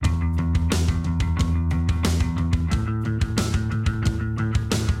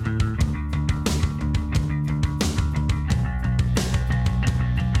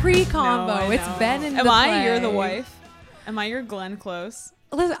combo. It's been in the Am I play. You're the Wife? Am I your Glenn Close?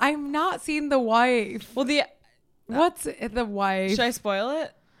 Listen, I've not seen The Wife. Well, What's The Wife? should I spoil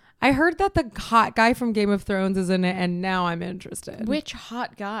it? I heard that the hot guy from Game of Thrones is in it, and now I'm interested. Which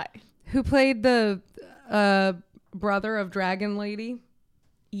hot guy? Who played the brother of Dragon Lady?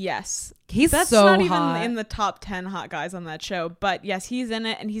 Yes. That's so not hot. even in the top 10 hot guys on that show, but yes, he's in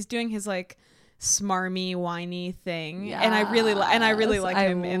it, and he's doing his like smarmy, whiny thing, and I really like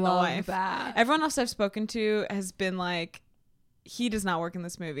him in The Wife. That. Everyone else I've spoken to has been like, he does not work in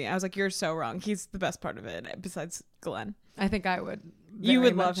this movie. I was like, you're so wrong. He's the best part of it, besides Glenn. I think I would. You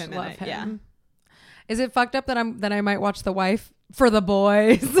very would love much him in it, yeah. Is it fucked up that I might watch The Wife for the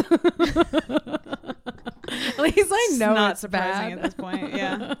boys? At least I know not it's surprising bad. at this point.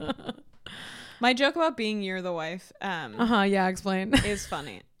 Yeah. My joke about being You're the Wife Yeah, explain. is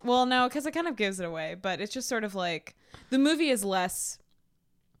funny. Well, no, because it kind of gives it away, but it's just sort of like the movie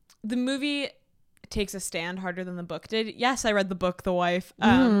takes a stand harder than the book did. Yes, I read the book The Wife,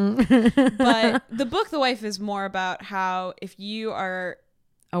 but the book The Wife is more about how if you are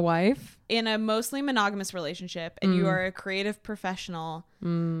A wife in a mostly monogamous relationship and you are a creative professional,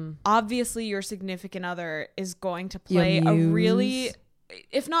 obviously your significant other is going to play a really,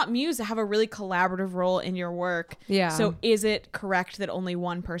 if not muse, have a really collaborative role in your work. Yeah. So is it correct that only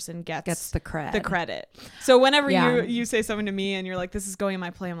one person gets the credit. So whenever you say something to me and you're like, this is going in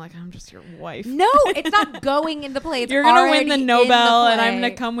my play, I'm like, I'm just your wife. No, it's not going in the play. It's You're gonna win already the in Nobel, the and I'm play.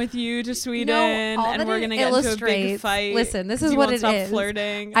 gonna come with you to Sweden, No, all and that we're it gonna get into a big illustrates- fight. Listen, this 'cause is you what won't it stop is.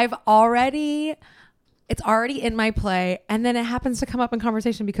 flirting. It's already in my play, and then it happens to come up in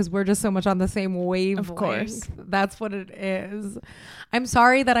conversation because we're just so much on the same wavelength. Of course. That's what it is. I'm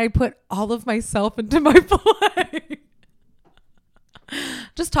sorry that I put all of myself into my play.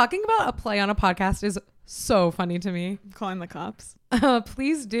 Just talking about a play on a podcast is so funny to me. Calling the cops.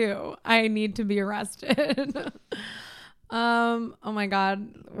 Please do. I need to be arrested. Oh my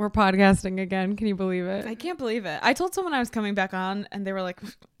God, we're podcasting again. Can you believe it? I can't believe it. I told someone I was coming back on, and they were like,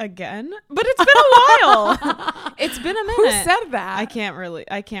 again? But it's been a while. It's been a minute. Who said that? I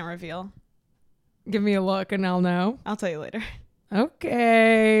can't reveal. Give me a look and I'll know. I'll tell you later.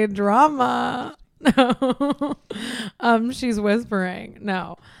 Okay, drama. No. She's whispering.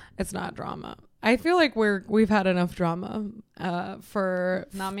 No, it's not drama. I feel like we've had enough drama for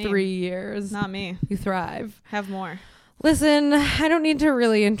Not me. 3 years. Not me. You thrive. Have more. Listen, I don't need to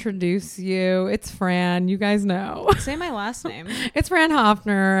really introduce you. It's Fran. You guys know. Say my last name. It's Fran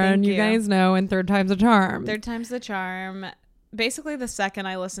Hoffner, Thank and you you. guys know, and third time's a charm. Third time's the charm. Basically, the second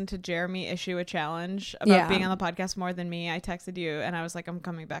I listened to Jeremy issue a challenge about being on the podcast more than me, I texted you and I was like, I'm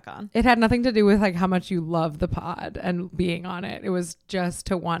coming back on. It had nothing to do with like how much you love the pod and being on it. It was just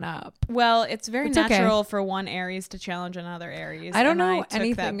to one up. Well, it's very It's okay. natural for one Aries to challenge another Aries. I don't and know took that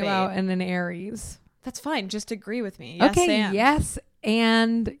anything bait. about an Aries. That's fine. Just agree with me. Yes, Okay, and. yes,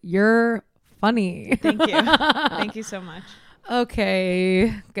 and you're funny. Thank you. Thank you so much.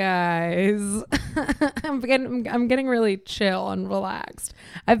 Okay, guys. I'm getting really chill and relaxed.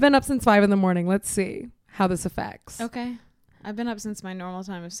 I've been up since 5 a.m. Let's see how this affects. Okay. I've been up since my normal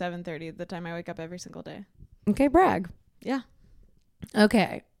time of 7:30, the time I wake up every single day. Okay, brag. Yeah,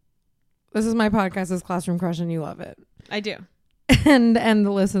 Okay. This is my podcast, this Classroom Crush, and you love it. I do. And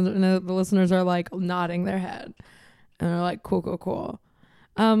the listeners are like nodding their head. And they're like, cool.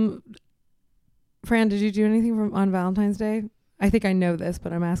 Fran, did you do anything on Valentine's Day? I think I know this,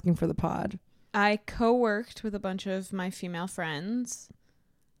 but I'm asking for the pod. I co-worked with a bunch of my female friends,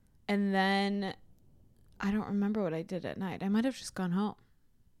 and then I don't remember what I did at night. I might have just gone home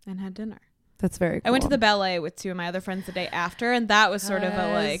and had dinner. That's very cool. I went to the ballet with two of my other friends the day after, and that was sort of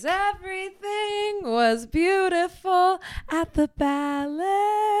a like... Everything was beautiful at the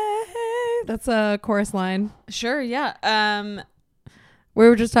ballet. That's a chorus line. Sure, yeah. We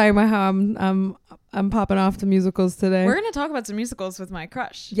were just talking about how I'm popping off to musicals today. We're going to talk about some musicals with my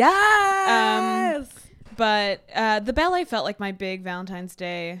crush. Yes! But the ballet felt like my big Valentine's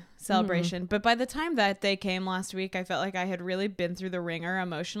Day celebration. But by the time that day came last week, I felt like I had really been through the ringer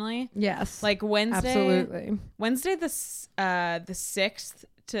emotionally. Yes. Like Wednesday. Absolutely. Wednesday the 6th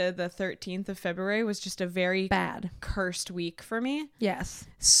to the 13th of February was just a very Bad. cursed week for me. Yes.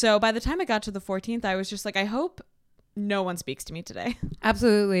 So by the time I got to the 14th, I was just like, I hope no one speaks to me today.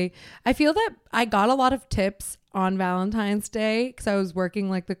 Absolutely. I feel that I got a lot of tips on Valentine's Day because I was working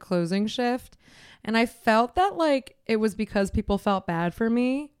like the closing shift. And I felt that like it was because people felt bad for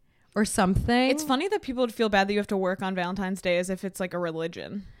me or something. It's funny that people would feel bad that you have to work on Valentine's Day as if it's like a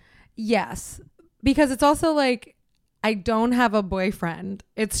religion. Yes. Because it's also like I don't have a boyfriend.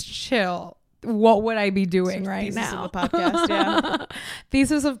 It's chill. what would I be doing right thesis now? of the podcast, yeah.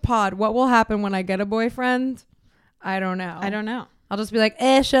 Thesis of pod. What will happen when I get a boyfriend? I don't know. I'll just be like,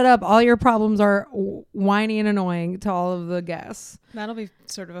 shut up. All your problems are whiny and annoying to all of the guests. That'll be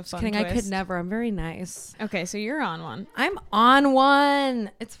sort of a fun Kidding, twist. I could never. I'm very nice. Okay, so you're on one. I'm on one.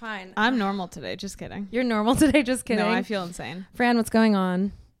 It's fine. I'm normal today. Just kidding. You're normal today. Just kidding. No, I feel insane. Fran, what's going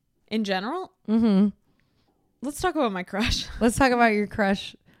on? In general, Let's talk about my crush. Let's talk about your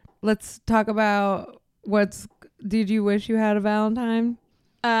crush. Let's talk about did you wish you had a Valentine?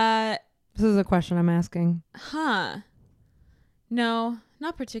 This is a question I'm asking. No,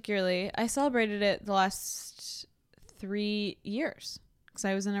 not particularly. I celebrated it the last 3 years because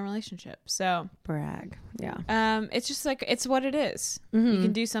I was in a relationship. So brag. Yeah. It's just like, it's what it is. You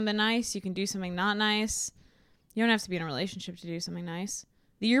can do something nice. You can do something not nice. You don't have to be in a relationship to do something nice.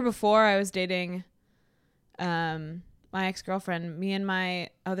 The year before I was dating, my ex-girlfriend, me and my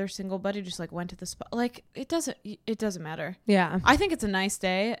other single buddy just like went to the spa. Like it doesn't matter. Yeah. I think it's a nice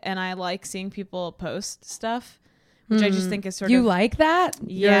day and I like seeing people post stuff. Which I just think is sort of... You like that?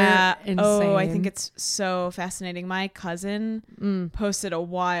 Yeah. You're insane. Oh, I think it's so fascinating. My cousin posted a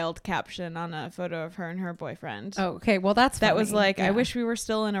wild caption on a photo of her and her boyfriend. Oh, okay. Well, that was like, I wish we were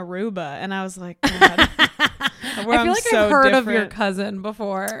still in Aruba. And I was like, God. I feel like I've heard of your cousin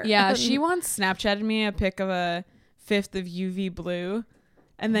before. Yeah. She once Snapchatted me a pic of a fifth of UV blue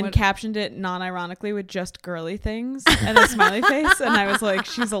and then captioned it non-ironically with just girly things and a smiley face. And I was like,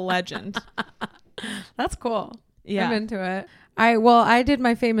 she's a legend. That's cool. Yeah. I'm into it. I did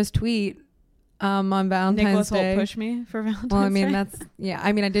my famous tweet on Valentine's Nicholas Day. Holt pushed me for Valentine's Well, I mean, Day.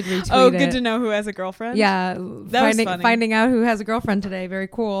 I did retweet it. Oh, good to know who has a girlfriend. Yeah. That was funny. Finding out who has a girlfriend today. Very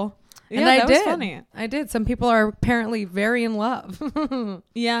cool. Yeah, and I that did. was funny. I did. Some people are apparently very in love.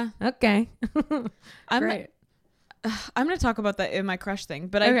 Yeah. Okay. Great. I'm going to talk about that in my crush thing,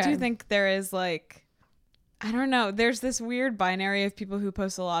 but I do think there is like, I don't know. There's this weird binary of people who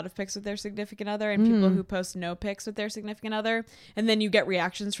post a lot of pics with their significant other and people who post no pics with their significant other. And then you get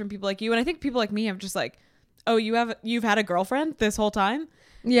reactions from people like you. And I think people like me have just like, oh, you've had a girlfriend this whole time?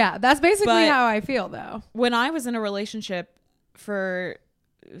 Yeah, that's basically how I feel though. When I was in a relationship for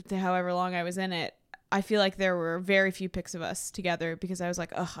however long I was in it, I feel like there were very few pics of us together because I was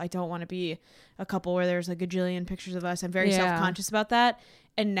like, I don't want to be a couple where there's a gajillion pictures of us. I'm very self-conscious about that.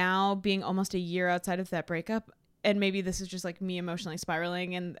 And now being almost a year outside of that breakup, and maybe this is just like me emotionally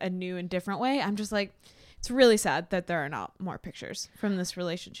spiraling in a new and different way, I'm just like, it's really sad that there are not more pictures from this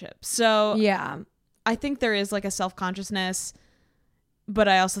relationship. So yeah, I think there is like a self-consciousness, but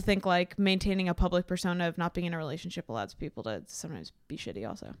I also think like maintaining a public persona of not being in a relationship allows people to sometimes be shitty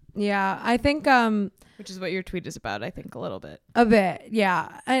also. Yeah, I think which is what your tweet is about, I think, a little bit. A bit,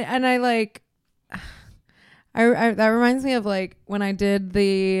 yeah. I like I that reminds me of like when I did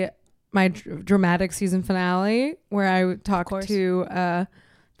my dramatic season finale where I talked to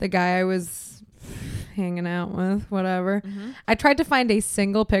the guy I was hanging out with, whatever. I tried to find a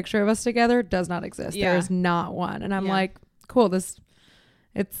single picture of us together. It does not exist. There is not one. And I'm like, cool, that's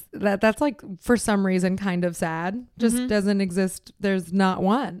like for some reason kind of sad. Just doesn't exist. There's not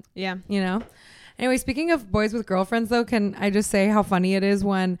one. Yeah. You know? Anyway, speaking of boys with girlfriends though, can I just say how funny it is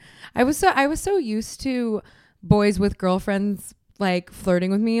when I was so used to boys with girlfriends like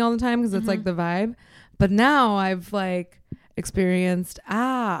flirting with me all the time because it's like the vibe. But now I've like experienced,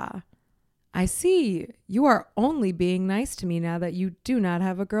 I see you are only being nice to me now that you do not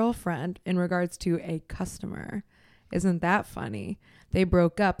have a girlfriend in regards to a customer. Isn't that funny? They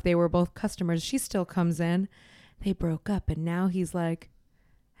broke up. They were both customers. She still comes in. They broke up and now he's like,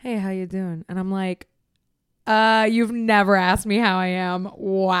 hey, how you doing? And I'm like, you've never asked me how I am.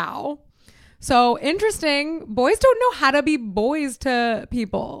 Wow. So interesting. Boys don't know how to be boys to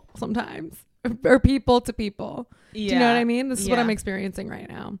people sometimes, or people to people. Yeah. Do you know what I mean? This is what I'm experiencing right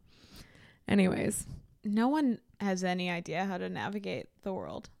now. Anyways. No one has any idea how to navigate the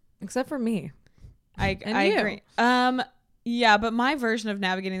world. Except for me. I agree. Yeah, but my version of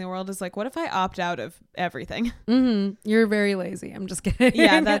navigating the world is like, what if I opt out of everything? You're very lazy. I'm just kidding.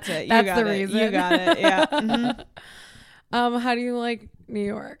 Yeah, that's it. That's the reason. You got it. Yeah. How do you like New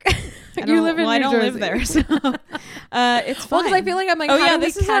York? I don't live there, so it's fine. Well, because I feel like I'm like,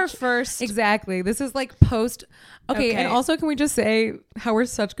 this is our first. Exactly. This is like post. Okay, and also, can we just say how we're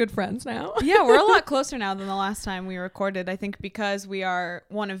such good friends now? Yeah, we're a lot closer now than the last time we recorded. I think because we are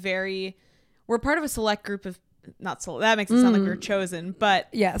we're part of a select group of. That makes it sound like we were chosen, but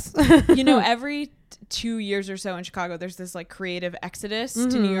yes. Every 2 years or so in Chicago, there's this like creative exodus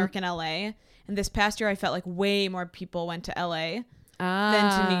to New York and LA. And this past year, I felt like way more people went to LA.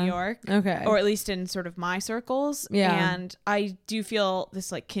 than to New York. Okay. Or at least in sort of my circles. Yeah. And I do feel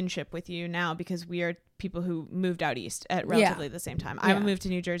this like kinship with you now because we are people who moved out east at relatively the same time. I moved to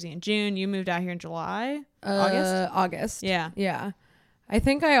New Jersey in June. You moved out here in July? August. Yeah. Yeah. I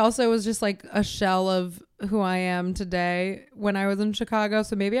think I also was just like a shell of who I am today when I was in Chicago.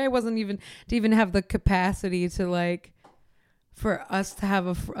 So maybe I wasn't even have the capacity to like for us to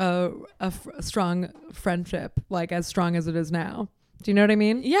have a strong friendship, like as strong as it is now. Do you know what I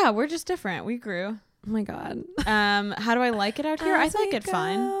mean? Yeah, we're just different. We grew. Oh my God. How do I like it out here? I like it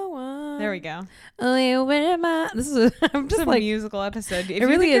fine. There we go. This is I'm just a like musical episode. If it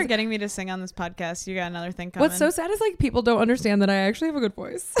really you're is. getting me to sing on this podcast, you got another thing coming. What's so sad is like people don't understand that I actually have a good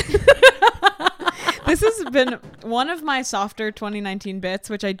voice. This has been one of my softer 2019 bits,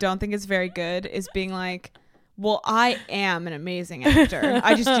 which I don't think is very good, is being like, well, I am an amazing actor.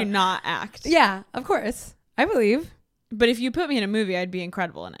 I just do not act. Yeah, of course. I believe. But if you put me in a movie, I'd be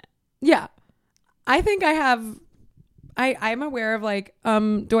incredible in it. Yeah. I think I have I'm aware of like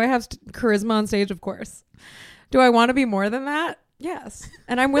do I have charisma on stage? Of course. Do I want to be more than that? Yes.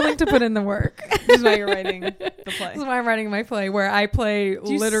 And I'm willing to put in the work. This is why you're writing the play. This is why I'm writing my play, where I play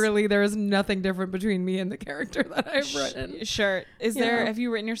literally there is nothing different between me and the character that I've written. Sure. Have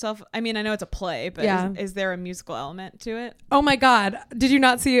you written yourself? I mean, I know it's a play, but is there a musical element to it? Oh my God. Did you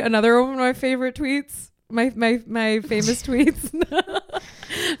not see another one of my favorite tweets? My famous tweets?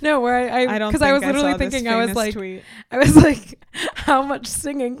 No, where I don't because I was literally thinking I was like, how much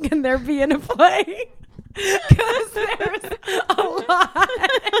singing can there be in a play? Because there's a lot.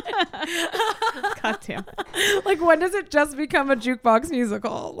 God damn. Like, when does it just become a jukebox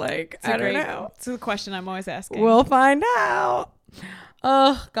musical? Like, I don't know. It's the question I'm always asking. We'll find out.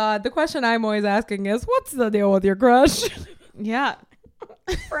 Oh God, the question I'm always asking is, what's the deal with your crush? Yeah.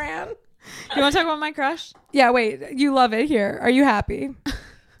 Fran. You want to talk about my crush? Yeah, wait. You love it here. Are you happy?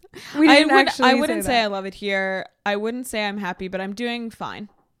 I wouldn't say I love it here. I wouldn't say I'm happy, but I'm doing fine.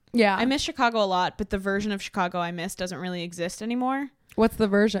 Yeah. I miss Chicago a lot, but the version of Chicago I miss doesn't really exist anymore. What's the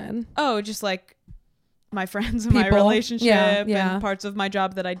version? Oh, just like my friends and my relationship and parts of my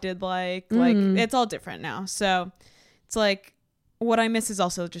job that I did like. Like, it's all different now. So it's like what I miss is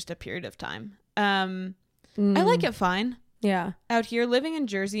also just a period of time. I like it fine. Yeah. Out here, living in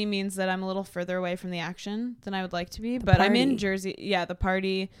Jersey means that I'm a little further away from the action than I would like to be. But I'm in Jersey. Yeah, the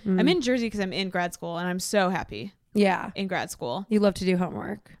party. I'm in Jersey because I'm in grad school, and I'm so happy. Yeah. In grad school. You love to do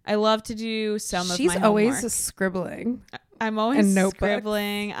homework. I love to do some of my homework. She's always scribbling. I'm always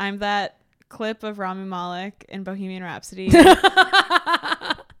scribbling. I'm that clip of Rami Malek in Bohemian Rhapsody.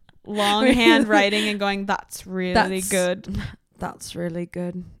 Long handwriting and going, that's really good. That's really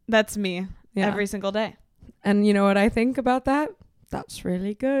good. That's me every single day. And you know what I think about that? That's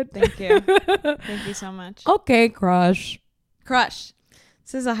really good. Thank you. Thank you so much. Okay, crush. This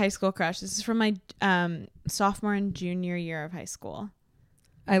is a high school crush. This is from my sophomore and junior year of high school.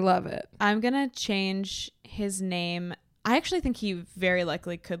 I love it. I'm going to change his name. I actually think he very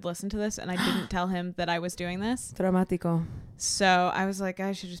likely could listen to this, and I didn't tell him that I was doing this. Dramatico. So I was like,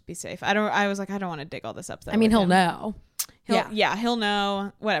 I should just be safe. I don't want to dig all this up though. I mean, he'll know. He'll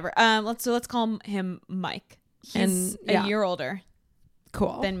know. Whatever. Let's call him Mike. He's a year older.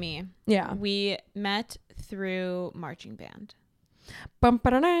 Cool. Than me. Yeah. We met through marching band.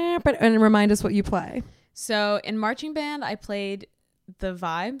 And remind us what you play. So in marching band, I played the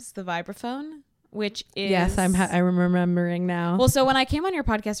vibraphone, which is... Yes, I'm remembering now. Well, so when I came on your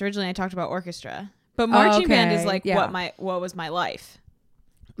podcast originally, I talked about orchestra. But marching band is like what was my life.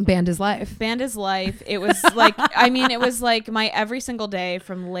 Band is life. Band is life. It was like, it was like my every single day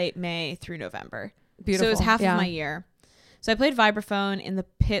from late May through November. Beautiful. So it was half of my year. So I played vibraphone in the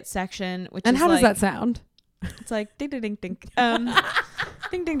pit section, which and is how does that sound? It's like ding ding ding ding.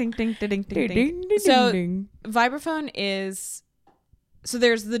 Ding ding ding ding ding ding ding. So vibraphone is... So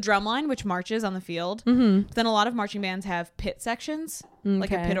there's the drum line, which marches on the field. Mm-hmm. Then a lot of marching bands have pit sections,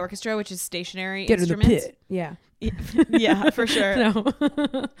 like a pit orchestra, which is stationary instruments. Get in the pit. Yeah. Yeah, for sure. No.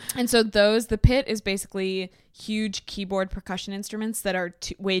 And so the pit is basically huge keyboard percussion instruments that are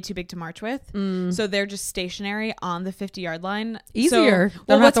way too big to march with. So they're just stationary on the 50-yard line. Easier.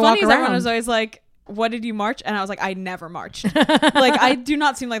 So, what's funny is everyone was always like, what did you march? And I was like, I never marched. Like, I do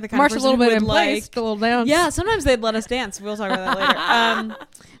not seem like the kind march of person a little who bit would in place, a little dance. Yeah, sometimes they'd let us dance. We'll talk about that later.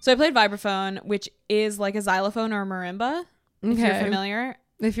 So I played vibraphone, which is like a xylophone or a marimba. If you're familiar.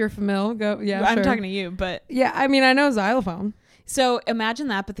 If you're familiar, go. Yeah, I'm talking to you, but yeah, I mean, I know xylophone. So imagine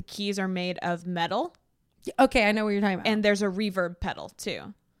that, but the keys are made of metal. Okay, I know what you're talking about. And there's a reverb pedal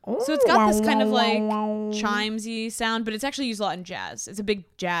too. So it's got this kind of like chimesy sound, but it's actually used a lot in jazz. It's a big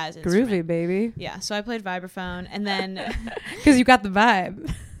jazz instrument. Groovy, baby. Yeah, so I played vibraphone, and then because you got the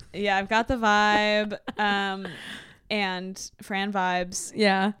vibe. Yeah, I've got the vibe, and Fran vibes.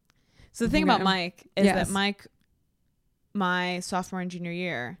 Yeah. So the thing about Mike is that Mike, my sophomore and junior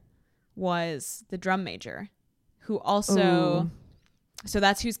year, was the drum major, who also. Ooh. So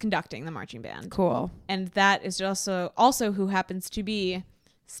that's who's conducting the marching band. Cool. And that is also who happens to be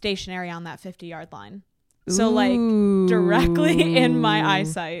stationary on that 50-yard line. So like directly in my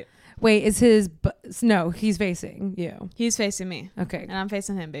eyesight. Wait, no, he's facing you. He's facing me. Okay. And I'm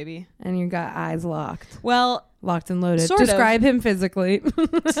facing him, baby. And you got eyes locked. Well, locked and loaded. Describe him physically.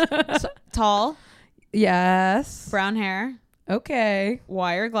 Tall. Yes. Brown hair. Okay.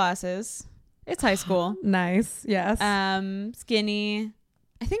 Wire glasses. It's high school. Nice. Yes. Skinny.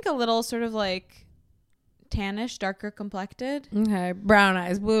 I think a little sort of like tannish, darker complected. Okay. Brown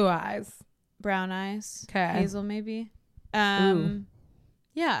eyes, blue eyes. Brown eyes. Okay. Hazel maybe. Ooh.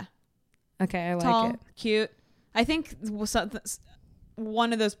 Yeah. Okay, I like Tall, it. Cute. I think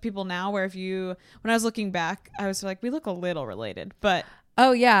one of those people now where when I was looking back, I was like, we look a little related, but.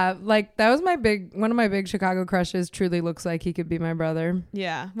 Oh yeah, like that was one of my big Chicago crushes. Truly looks like he could be my brother.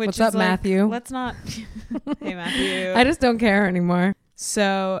 Yeah. What's up, like, Matthew? Let's not. Hey, Matthew. I just don't care anymore.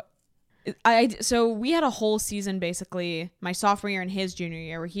 So, so we had a whole season basically my sophomore year and his junior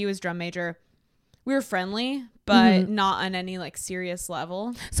year where he was drum major. We were friendly, but not on any like serious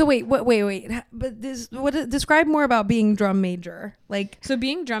level. So wait. But describe more about being drum major. Like, so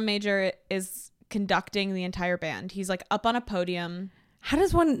being drum major is conducting the entire band. He's like up on a podium. How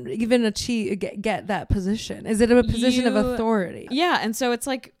does one even get that position? Is it a position of authority? Yeah, and so it's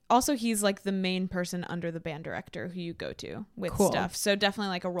like also he's like the main person under the band director who you go to with stuff. So definitely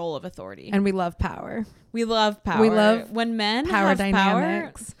like a role of authority. And we love power. We love power. We love when men power have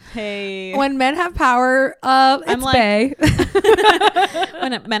dynamics. Power, hey, when men have power, it's like, bae.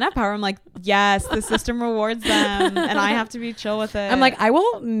 When men have power, I'm like, yes, the system rewards them, and I have to be chill with it. I'm like, I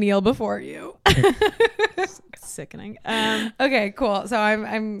will kneel before you. Sickening. Okay, cool. So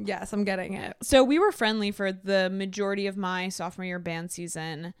I'm getting it. So we were friendly for the majority of my sophomore year band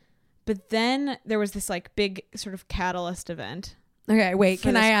season, but then there was this like big sort of catalyst event. Okay, wait,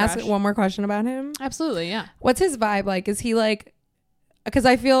 can I ask one more question about him? Absolutely, yeah. What's his vibe like? Is he like, because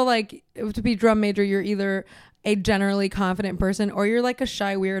I feel like to be drum major, you're either a generally confident person or you're like a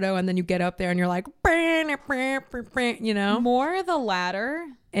shy weirdo and then you get up there and you're like, you know? More the latter.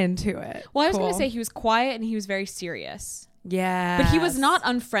 Into it. Well, I was going to say he was quiet and he was very serious. Yeah. But he was not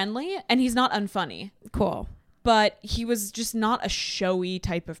unfriendly and he's not unfunny. Cool. But he was just not a showy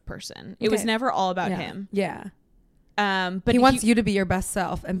type of person. It was never all about him. Yeah. But he wants you to be your best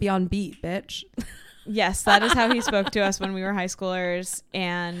self and be on beat, bitch. Yes, that is how he spoke to us when we were high schoolers.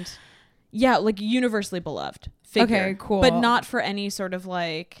 And yeah, like universally beloved figure. Okay, cool. But not for any sort of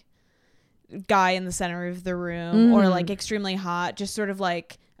like guy in the center of the room or like extremely hot. Just sort of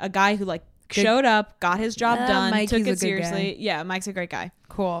like a guy who like showed up, got his job done, took it seriously. Yeah, Mike's a great guy.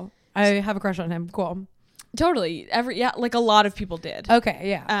 Cool. I have a crush on him. Cool. Totally. Like a lot of people did. Okay,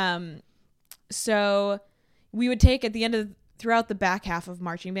 yeah. So we would take at the end of throughout the back half of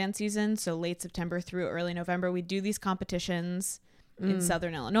marching band season, so late September through early November, we'd do these competitions in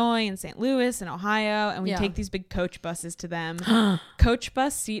Southern Illinois, in St. Louis, in Ohio, and we take these big coach buses to them. Coach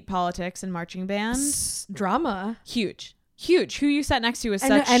bus seat politics in marching bands. Drama. Huge. Who you sat next to is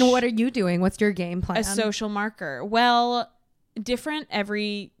and what are you doing? What's your game plan? A social marker. Well, different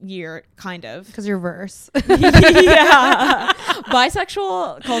every year, kind of. Because you're verse. Yeah.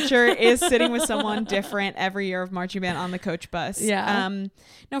 Bisexual culture is sitting with someone different every year of marching band on the coach bus. Yeah.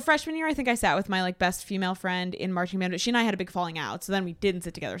 No, freshman year, I think I sat with my like best female friend in marching band, but she and I had a big falling out. So then we didn't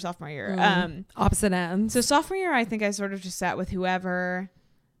sit together sophomore year. Opposite ends. So sophomore year, I think I sort of just sat with whoever.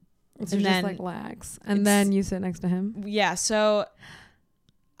 So and then, just like lax. And then you sit next to him. Yeah. So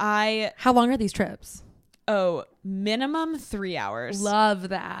how long are these trips? Oh, minimum 3 hours. Love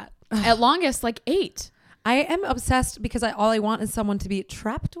that. At longest, like 8. I am obsessed because all I want is someone to be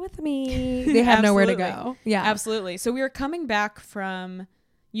trapped with me. They have nowhere to go. Yeah, absolutely. So we were coming back from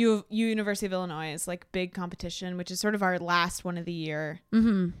University of Illinois' like big competition, which is sort of our last one of the year.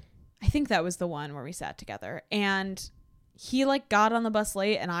 Mm-hmm. I think that was the one where we sat together, and he like got on the bus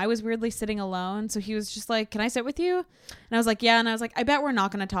late and I was weirdly sitting alone. So he was just like, can I sit with you? And I was like, yeah. And I was like, I bet we're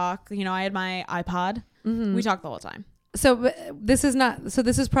not going to talk. You know, I had my iPod. Mm-hmm. We talked the whole time. So this is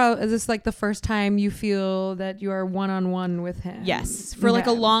like the first time you feel that you are one-on-one with him? Yes. For like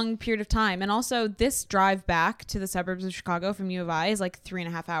a long period of time. And also this drive back to the suburbs of Chicago from U of I is like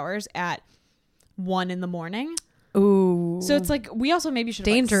 3.5 hours at 1 a.m. Ooh. So it's like we also maybe should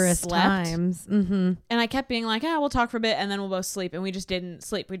have dangerous like, slept. times. Mm-hmm. And I kept being like, we'll talk for a bit and then we'll both sleep. And we just didn't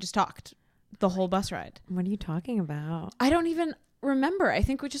sleep. We just talked the whole bus ride. What are you talking about? I don't even remember. I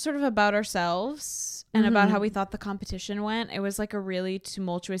think we just sort of about ourselves and about how we thought the competition went. It was like a really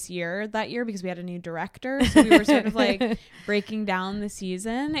tumultuous year that year because we had a new director. So we were sort of like breaking down the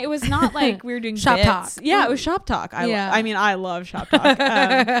season. It was not like we were doing shop bits. talk. Yeah, it was shop talk. I mean, I love shop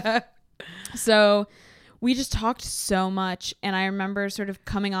talk. So we just talked so much. And I remember sort of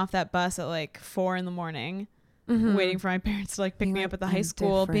coming off that bus at like 4 a.m, waiting for my parents to like pick me up at the high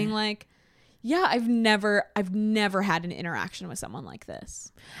school, being like, yeah, I've never had an interaction with someone like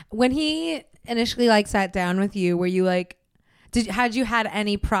this. When he initially like sat down with you, were you like, had you had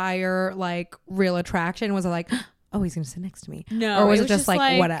any prior like real attraction? Was it like, oh, he's gonna sit next to me? No. Or was it just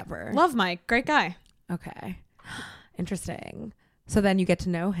like whatever? Love Mike, great guy. Okay. Interesting. So then you get to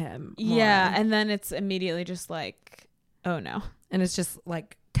know him more. Yeah, and then it's immediately just like, oh no. And it's just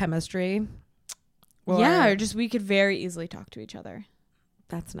like chemistry. Or just we could very easily talk to each other.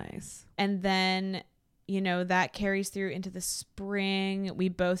 That's nice. And then, that carries through into the spring. We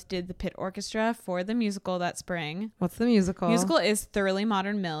both did the pit orchestra for the musical that spring. What's the musical? Musical is Thoroughly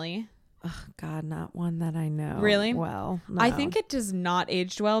Modern Millie. Oh, God, not one that I know. Really? Well, no. I think it does not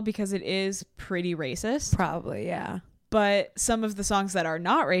aged well because it is pretty racist. Probably, yeah. But some of the songs that are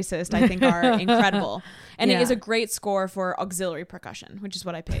not racist, I think, are incredible. And it is a great score for auxiliary percua, which is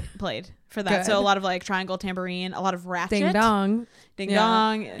what I played for that. Good. So a lot of like triangle tambourine, a lot of ratchet. Ding dong. Ding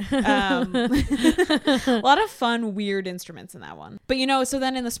dong. A lot of fun, weird instruments in that one. But, so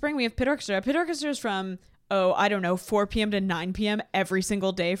then in the spring we have pit orchestra. Pit orchestra is from, 4 p.m. to 9 p.m. every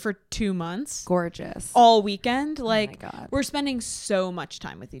single day for 2 months. Gorgeous. All weekend. Like, oh my God. We're spending so much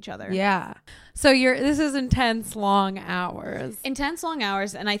time with each other. Yeah. So this is intense long hours. Intense long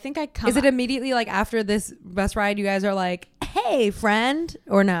hours. And I think Is it immediately like after this bus ride, you guys are like, hey, friend,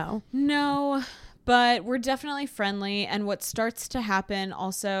 or no? No, but we're definitely friendly. And what starts to happen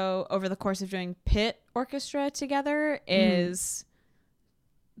also over the course of doing pit orchestra together is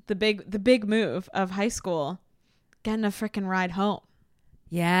the big move of high school, getting a freaking ride home.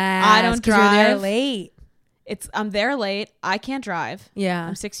 Yeah. I don't drive. You're there late. I'm there late. I can't drive. Yeah.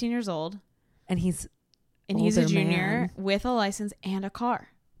 I'm 16 years old. And he's a junior with a license and a car.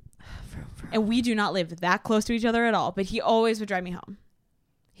 And we do not live that close to each other at all. But he always would drive me home.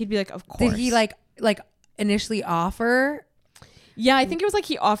 He'd be like, of course. Did he like initially offer? Yeah, I think it was like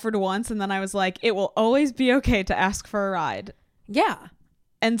he offered once. And then I was like, it will always be okay to ask for a ride. Yeah.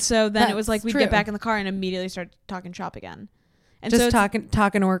 And so then it was like we'd get back in the car and immediately start talking shop again. And just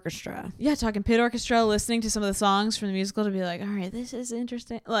talking orchestra. Yeah, talking pit orchestra, listening to some of the songs from the musical to be like, all right, this is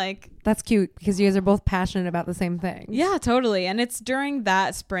interesting. Like, that's cute because you guys are both passionate about the same thing. Yeah, totally. And it's during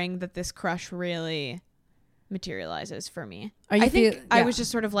that spring that this crush really materializes for me. I was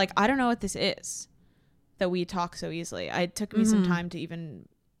just sort of like, I don't know what this is that we talk so easily. It took me some time to even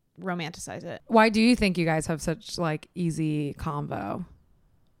romanticize it. Why do you think you guys have such like easy convo?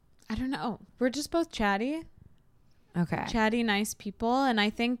 I don't know. We're just both chatty. Okay. Chatty, nice people. And I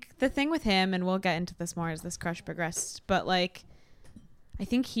think the thing with him, and we'll get into this more as this crush progressed, but like, I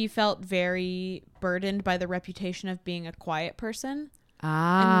think he felt very burdened by the reputation of being a quiet person.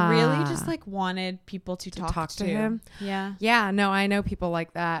 And really just like wanted people to talk to him. Yeah. Yeah. No, I know people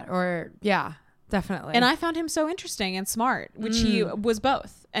like that. Or yeah, definitely. And I found him so interesting and smart, which he was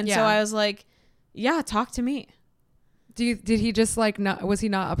both. And so I was like, yeah, talk to me. Did he just like was he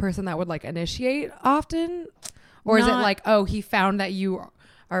not a person that would like initiate often? Or is it like, oh, he found that you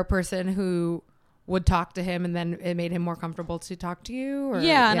are a person who would talk to him and then it made him more comfortable to talk to you? Or,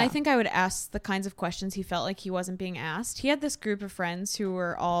 and I think I would ask the kinds of questions he felt like he wasn't being asked. He had this group of friends who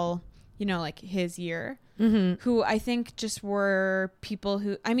were all, like his year, who I think just were people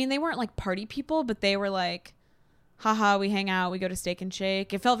who, I mean, they weren't like party people, but they were like, haha, we hang out, we go to Steak and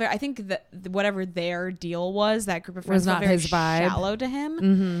Shake. It felt very, I think that whatever their deal was, that group of friends felt very shallow to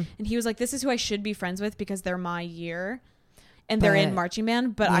him. And he was like, this is who I should be friends with because they're my year and they're in marching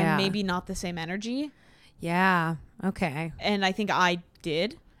band, but I'm maybe not the same energy. Yeah. Okay. And I think I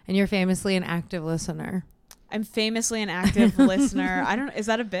did. And you're famously an active listener. I'm famously an active listener. Is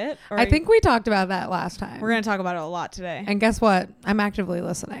that a bit? I think we talked about that last time. We're going to talk about it a lot today. And guess what? I'm actively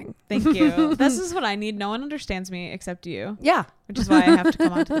listening. Thank you. This is what I need. No one understands me except you. Yeah. Which is why I have to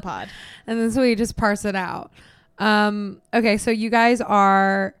come onto the pod. And then so we just parse it out. Okay. So you guys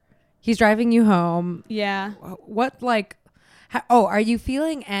he's driving you home. Yeah. What are you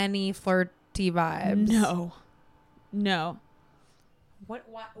feeling any flirty vibes? No.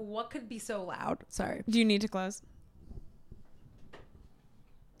 What could be so loud? Sorry. Do you need to close?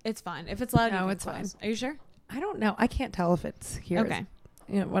 It's fine. If it's loud, no, it's fine. Are you sure? I don't know. I can't tell if it's here. Okay.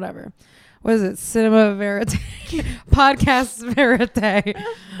 You know, whatever. What is it? Cinema Verite. Podcast Verite.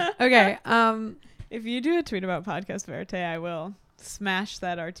 Okay. If you do a tweet about Podcast Verite, I will smash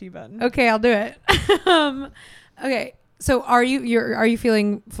that RT button. Okay, I'll do it. Okay. So are you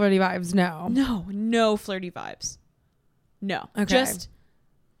feeling flirty vibes? No. No flirty vibes. No. Okay.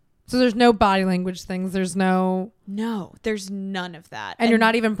 So there's no body language things. There's no. No, there's none of that. And you're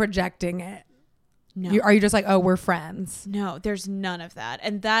not even projecting it. No. Are you just like, oh, we're friends? No, there's none of that.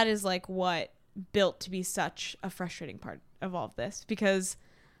 And that is like what built to be such a frustrating part of all of this, because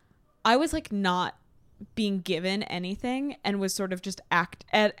I was like not being given anything and was sort of just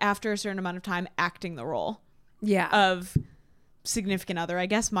after a certain amount of time acting the role. Yeah. Of significant other, I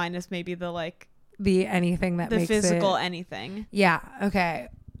guess, minus maybe the like the anything that the makes physical it. anything. Yeah. Okay.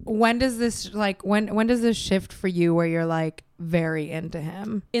 When does this like when does this shift for you where you're like very into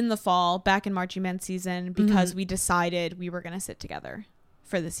him? In the fall, back in Marching Band season, because we decided we were going to sit together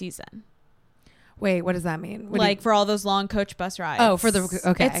for the season. Wait, what does that mean? For all those long coach bus rides. Oh,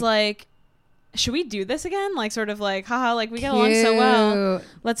 okay. It's like, should we do this again? Like, sort of like, haha, like we get along so well.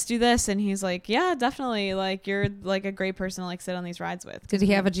 Let's do this. And he's like, yeah, definitely. Like, you're like a great person to like sit on these rides with. Did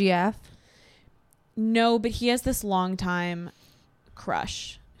he have a GF? No, but he has this longtime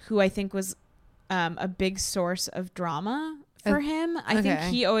crush who I think was a big source of drama for him. I think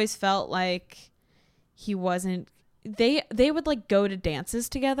he always felt like he wasn't. They would like go to dances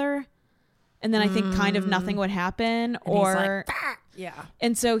together, and then I think kind of nothing would happen, and or like, yeah.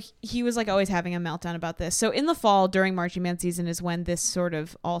 And so he was like always having a meltdown about this. So in the fall during Marching Band season is when this sort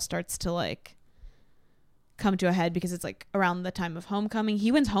of all starts to like come to a head, because it's like around the time of Homecoming.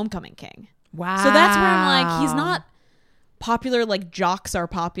 He wins Homecoming King. Wow. So that's where I'm like, he's not popular like jocks are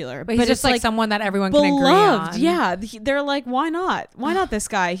popular, but he's just like someone that everyone can agree on. Yeah, they're like, why not this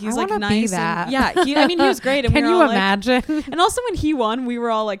guy? He's like nice. That. He was great. And can you imagine? Like, and also when he won, we were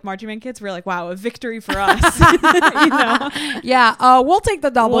all like Marching Band kids. We were like, wow, a victory for us. You know? Yeah. We'll take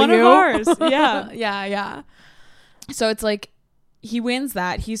the W. One of ours. Yeah. Yeah. So it's like he wins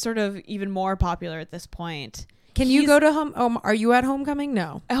that. He's sort of even more popular at this point. Can you go to home? Are you at Homecoming?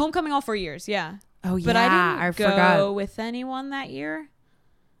 No. At Homecoming all 4 years. Yeah. Oh yeah, but I didn't go forgot. with anyone that year.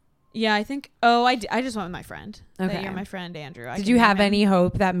 Yeah, I think. Oh, I just went with my friend. Okay, that year, my friend Andrew. Did you have any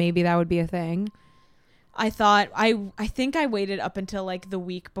hope that maybe that would be a thing? I thought I think I waited up until like the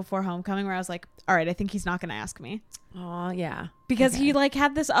week before Homecoming, where I was like, all right, I think he's not going to ask me. Oh yeah, because he like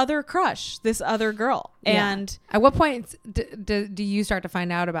had this other crush, this other girl, and at what point do you start to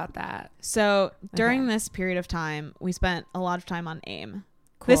find out about that? So during this period of time, we spent a lot of time on AIM.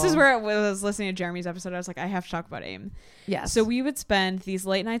 Cool. This is where I was listening to Jeremy's episode. I was like, I have to talk about AIM. Yes. So we would spend these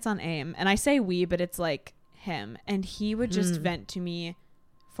late nights on AIM. And I say we, but it's like him. And he would just vent to me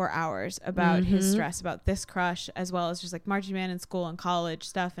for hours about his stress about this crush, as well as just like Marching Band and school and college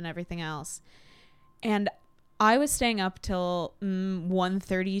stuff and everything else. And I was staying up till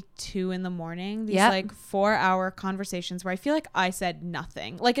 1:32 in the morning. These like 4-hour conversations where I feel like I said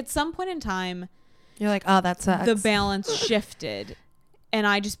nothing. Like at some point in time, you're like, oh, that sucks. The balance shifted. And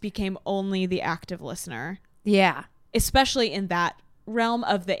I just became only the active listener. Yeah. Especially in that realm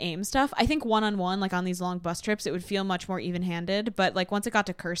of the AIM stuff. I think one-on-one, like on these long bus trips, it would feel much more even-handed. But like once it got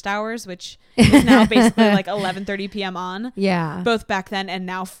to cursed hours, which is now basically like 11:30 p.m. on. Yeah. Both back then and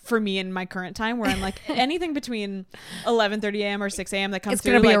now for me in my current time, where I'm like anything between 11:30 a.m. or 6 a.m. that comes it's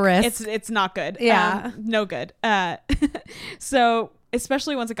through, gonna be like, a risk. It's not good. Yeah. No good. So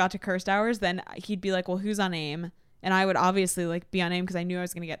especially once it got to cursed hours, then he'd be like, well, who's on AIM? And I would obviously like be on AIM because I knew I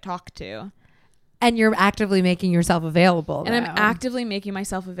was going to get talked to. And you're actively making yourself available. And I'm actively making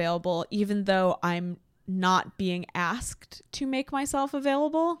myself available, even though I'm not being asked to make myself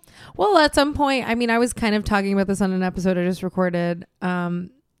available. Well, at some point, I mean, I was kind of talking about this on an episode I just recorded.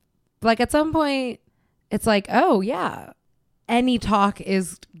 Like at some point, it's like, oh yeah, any talk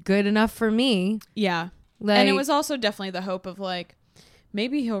is good enough for me. Yeah. Like, and it was also definitely the hope of like,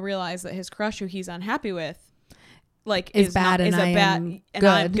 maybe he'll realize that his crush who he's unhappy with like is bad and I'm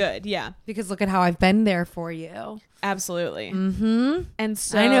good. Yeah. Because look at how I've been there for you. Absolutely. Mm-hmm. And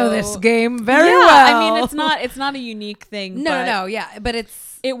so I know this game very well. I mean, it's not a unique thing. No. Yeah. But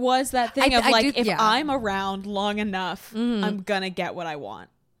it was that thing of like, if yeah. I'm around long enough, I'm going to get what I want.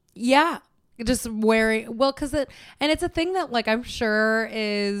 Yeah. Just wearing, well, cause it's a thing that like, I'm sure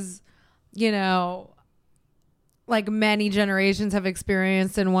is, you know, like many generations have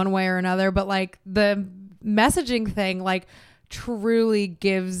experienced in one way or another, but like the messaging thing like truly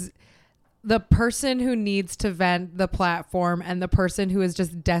gives the person who needs to vent the platform and the person who is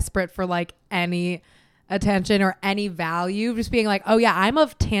just desperate for like any attention or any value just being like, oh yeah, I'm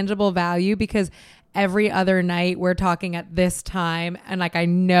of tangible value because every other night we're talking at this time, and like I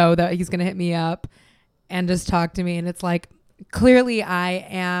know that he's gonna hit me up and just talk to me, and it's like clearly I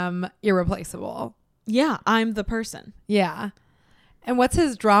am irreplaceable. Yeah, I'm the person. Yeah. And what's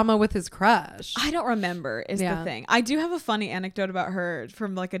his drama with his crush? I don't remember is the thing. I do have a funny anecdote about her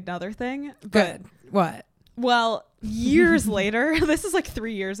from like another thing. Good. What? Well, years later, this is like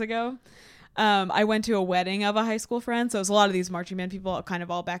 3 years ago. I went to a wedding of a high school friend. So it was a lot of these marching band people kind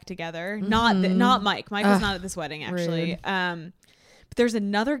of all back together. Mm-hmm. Not Mike. Mike was not at this wedding actually. But there's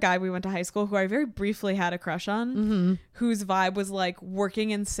another guy we went to high school who I very briefly had a crush on, whose vibe was like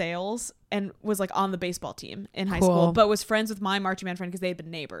working in sales and was like on the baseball team in high school, but was friends with my marching band friend because they had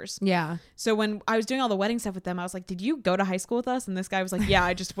been neighbors. Yeah. So when I was doing all the wedding stuff with them, I was like, did you go to high school with us? And this guy was like, yeah,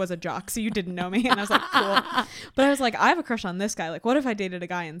 I just was a jock. So you didn't know me. And I was like, cool. But I was like, I have a crush on this guy. Like, what if I dated a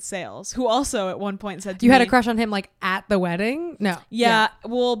guy in sales who also at one point said to me, you had a crush on him like at the wedding? No. Yeah.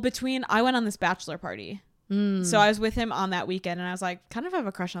 Well, I went on this bachelor party. So I was with him on that weekend and I was like, kind of have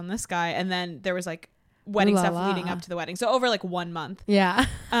a crush on this guy. And then there was like wedding stuff leading up to the wedding. So over like 1 month. Yeah.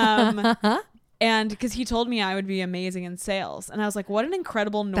 And because he told me I would be amazing in sales. And I was like, what an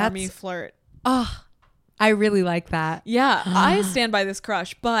incredible normie flirt. Oh, I really like that. Yeah. I stand by this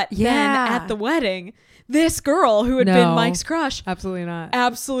crush. But then at the wedding, this girl who had been Mike's crush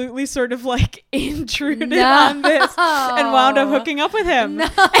absolutely sort of like intruded on this and wound up hooking up with him. And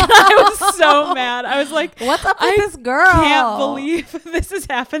I was so mad. I was like, what's up with this girl? I can't believe this is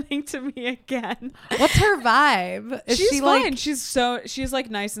happening to me again. What's her vibe? She's she fine. Like, she's like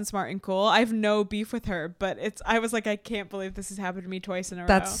nice and smart and cool. I have no beef with her, but I was like, I can't believe this has happened to me twice in a row.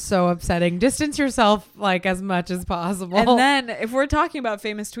 That's so upsetting. Distance yourself like as much as possible. And then if we're talking about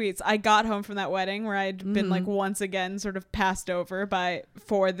famous tweets, I got home from that wedding where I'd been like once again sort of passed over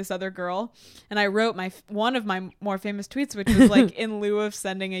for this other girl, and I wrote one of my more famous tweets, which was like, in lieu of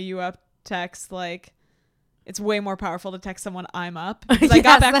sending a "you up" text, like, it's way more powerful to text someone "I'm up." Because I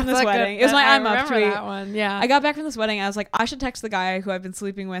got back from this wedding. It was my "I'm up" tweet. That one. Yeah, I got back from this wedding. I was like, I should text the guy who I've been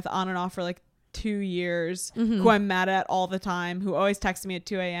sleeping with on and off for like 2 years, who I'm mad at all the time, who always texts me at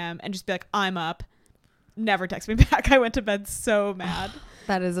 2 a.m. and just be like, "I'm up." Never text me back. I went to bed so mad.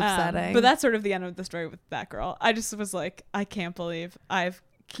 That is upsetting. But that's sort of the end of the story with that girl. I just was like, I can't believe I've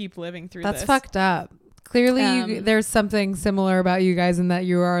keep living through this. That's fucked up. Clearly there's something similar about you guys in that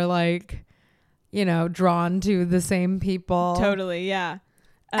you are like, you know, drawn to the same people. Totally. Yeah.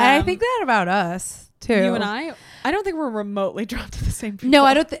 And I think that about us too. You and I don't think we're remotely drawn to the same people. No,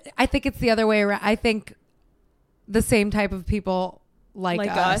 I don't. I think it's the other way around. I think the same type of people like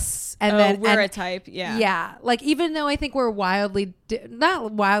us. And then we're a type. Yeah. Like, even though I think we're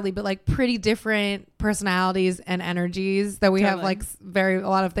not wildly, but like pretty different personalities and energies, that we have like a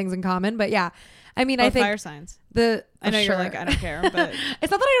lot of things in common. But yeah, I mean, both I think fire signs. I know you're like, I don't care, but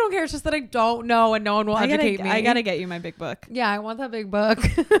it's not that I don't care. It's just that I don't know, and no one will educate me. I gotta get you my big book. Yeah, I want that big book.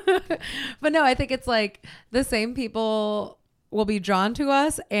 But no, I think it's like the same people will be drawn to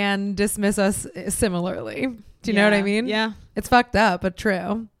us and dismiss us similarly. Do you know what I mean? Yeah. It's fucked up, but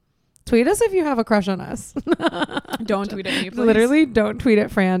true. Tweet us if you have a crush on us. Don't tweet at me, please. Literally, don't tweet at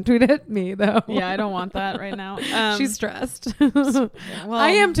Fran. Tweet at me, though. Yeah, I don't want that right now. She's stressed. Well, I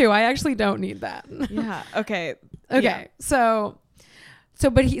am too. I actually don't need that. Yeah. Okay. Yeah. So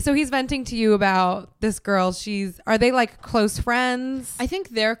he's venting to you about this girl. Are they like close friends? I think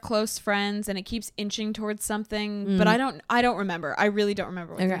they're close friends, and it keeps inching towards something, but I don't remember. I really don't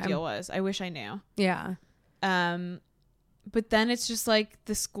remember what the deal was. I wish I knew. Yeah. But then it's just like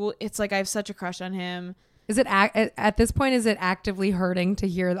the school. It's like I have such a crush on him. Is it at this point? Is it actively hurting to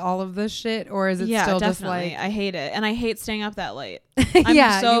hear all of this shit, or is it still definitely. Just like I hate it, and I hate staying up that late.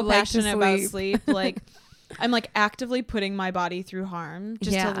 I'm so passionate about sleep. Like I'm like actively putting my body through harm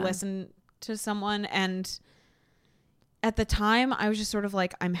just to listen to someone. And at the time, I was just sort of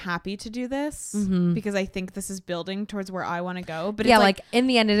like, I'm happy to do this because I think this is building towards where I want to go. But yeah, it's like in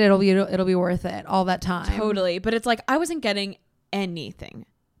the end, it'll be worth it all that time. Totally. But it's like I wasn't getting anything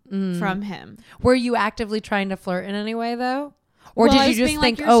from him. Were you actively trying to flirt in any way though, or did you just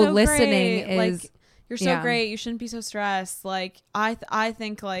think, listening is like, you're so great, you shouldn't be so stressed? Like I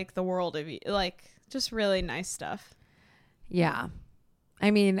think like the world of you, like just really nice stuff. Yeah, I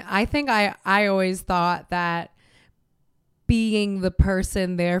mean, I think I always thought that being the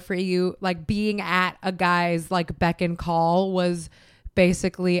person there for you, like being at a guy's like beck and call, was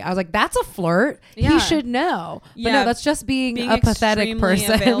basically, I was like, that's a flirt. Yeah. He should know. But no, that's just being a pathetic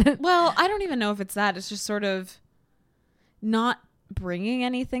person. Well, I don't even know if it's that. It's just sort of not bringing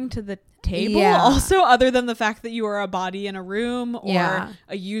anything to the table also, other than the fact that you are a body in a room or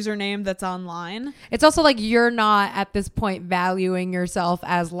a username that's online. It's also like you're not at this point valuing yourself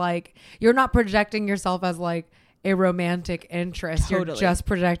as like, you're not projecting yourself as like a romantic interest. Totally. You're just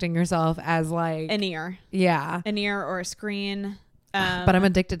projecting yourself as like an ear. Yeah. An ear or a screen. But I'm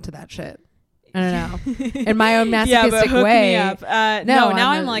addicted to that shit. I don't know. In my own masochistic way. Me up. No,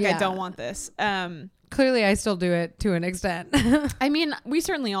 now I'm like, I don't want this. Clearly, I still do it to an extent. I mean, we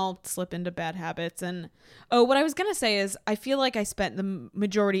certainly all slip into bad habits. And what I was going to say is I feel like I spent the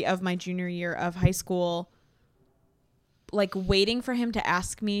majority of my junior year of high school like waiting for him to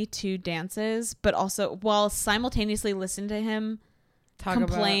ask me to dances, but also while simultaneously listen to him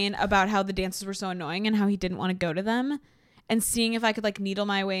complain about how the dances were so annoying and how he didn't want to go to them. And seeing if I could like needle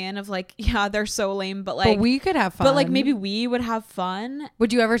my way in of like, yeah, they're so lame, but like, but we could have fun. But like maybe we would have fun.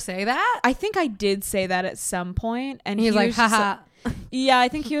 Would you ever say that? I think I did say that at some point, and he was like, haha. Yeah, I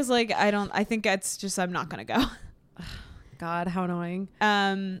think he was like, I think it's just, I'm not gonna go. God, how annoying.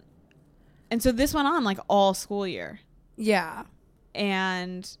 And so this went on like all school year. Yeah.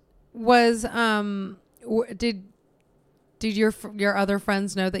 And was did your other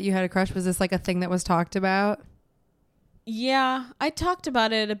friends know that you had a crush? Was this like a thing that was talked about? Yeah, I talked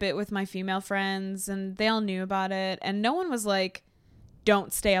about it a bit with my female friends, and they all knew about it, and no one was like,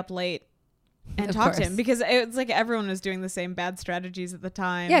 don't stay up late and talk to him, because it was like everyone was doing the same bad strategies at the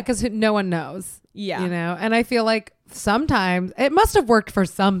time. Yeah, because no one knows. Yeah. You know, and I feel like sometimes it must have worked for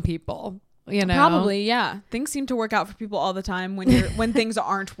some people, you know. Probably, yeah. Things seem to work out for people all the time when things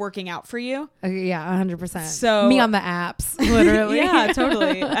aren't working out for you. Yeah, 100%. So me on the apps, literally. Yeah,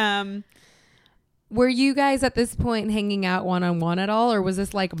 totally. Were you guys at this point hanging out one-on-one at all, or was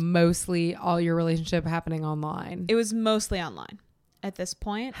this like mostly all your relationship happening online? It was mostly online at this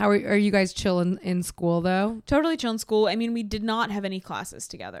point. How are you guys chilling in school though? Totally chill in school. I mean, we did not have any classes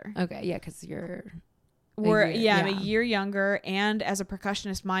together. Okay, yeah, because I'm a year younger, and as a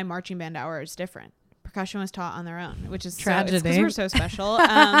percussionist, my marching band hour is different. Percussion was taught on their own, which is tragedy because we're so special.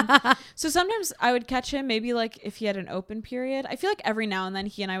 So sometimes I would catch him, maybe like if he had an open period. I feel like every now and then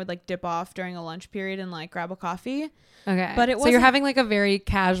he and I would like dip off during a lunch period and like grab a coffee. Okay, but so you're having like a very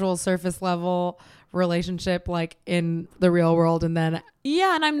casual surface level relationship like in the real world, and then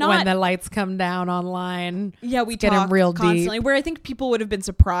and I'm not, when the lights come down online, we talk real constantly deep. Where I think people would have been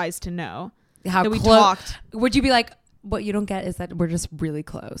surprised to know how that we talked. Would you be like, what you don't get is that we're just really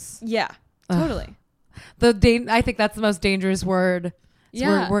close? Yeah, totally. I think that's the most dangerous word.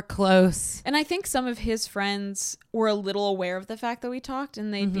 Yeah, we're close. And I think some of his friends were a little aware of the fact that we talked,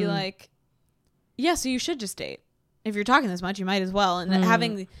 and they'd be like, yeah, so you should just date. If you're talking this much, you might as well. And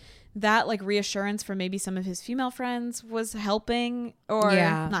having that like reassurance from maybe some of his female friends was helping, or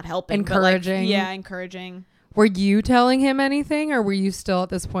not helping, encouraging. But like, encouraging. Were you telling him anything, or were you still at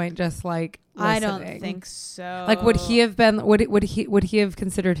this point just like listening? I don't think so. Like, would he have been? Would he have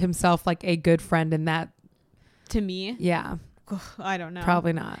considered himself like a good friend in that? To me, yeah. I don't know.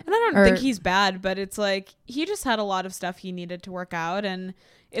 Probably not. And I don't think he's bad, but it's like he just had a lot of stuff he needed to work out, and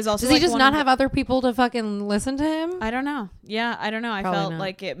is also. Does he just not have other people to fucking listen to him? I don't know. Yeah, I don't know. I felt not.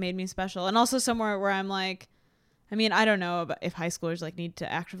 like it made me special, and also somewhere where I'm like, I mean, I don't know if high schoolers like need to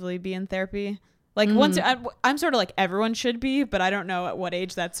actively be in therapy. Like once I'm sort of like everyone should be, but I don't know at what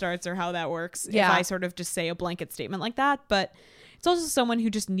age that starts or how that works. Yeah. If I sort of just say a blanket statement like that, but it's also someone who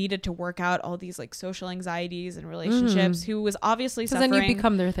just needed to work out all these like social anxieties and relationships, who was obviously suffering then you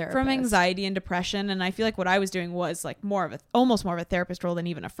become their therapist. From anxiety and depression. And I feel like what I was doing was like almost more of a therapist role than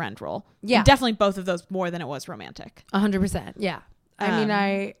even a friend role. Yeah. And definitely both of those more than it was romantic. 100%. Yeah. I mean,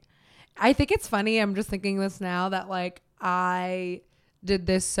 I think it's funny. I'm just thinking this now that like I did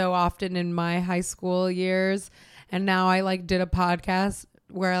this so often in my high school years, and now I like did a podcast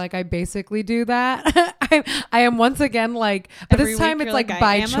where like I basically do that. I am once again like, but every this time it's like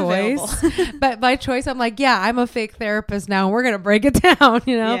by choice. But by choice, I'm like, yeah, I'm a fake therapist now. And we're gonna break it down.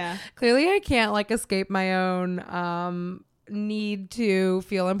 You know, clearly I can't like escape my own need to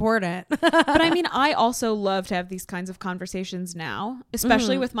feel important. But I mean, I also love to have these kinds of conversations now,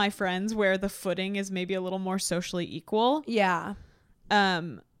 especially with my friends, where the footing is maybe a little more socially equal. Yeah.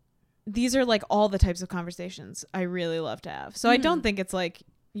 These are like all the types of conversations I really love to have. So I don't think it's like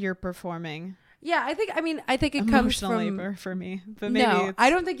you're performing. Yeah, I think it comes from labor for me. But maybe I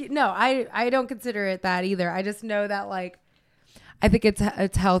don't think I don't consider it that either. I just know that like I think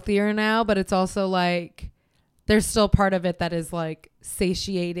it's healthier now, but it's also like there's still part of it that is like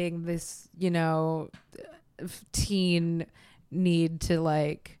satiating this, you know, teen need to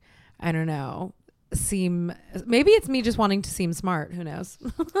like, I don't know, maybe it's me just wanting to seem smart. Who knows?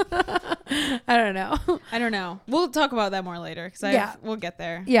 I don't know. We'll talk about that more later because we'll get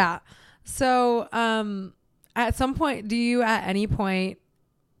there. Yeah. So, at some point, do you at any point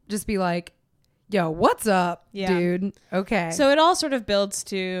just be like, yo, what's up, dude? Okay. So it all sort of builds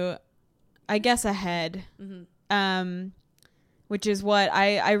to, I guess, a head, which is what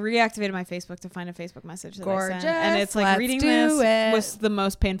I reactivated my Facebook to find a Facebook message that I sent. And it's like, reading this was the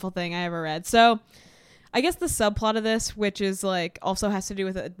most painful thing I ever read. So I guess the subplot of this, which is like also has to do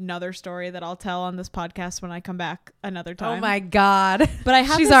with another story that I'll tell on this podcast when I come back another time. Oh my God. But I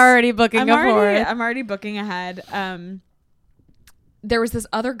have She's already booking I'm already booking ahead. There was this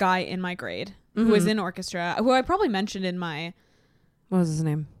other guy in my grade who was in orchestra, who I probably mentioned in my what was his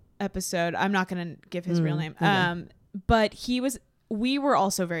name? Episode. I'm not going to give his real name. Okay. But we were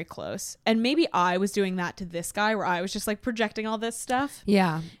also very close. And maybe I was doing that to this guy where I was just like projecting all this stuff.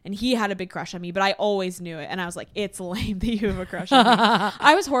 Yeah. And he had a big crush on me, but I always knew it. And I was like, it's lame that you have a crush on me.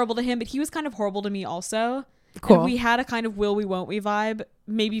 I was horrible to him, but he was kind of horrible to me also. Cool. And we had a kind of will we won't we vibe,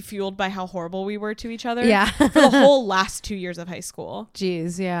 maybe fueled by how horrible we were to each other. Yeah. For the whole last 2 years of high school.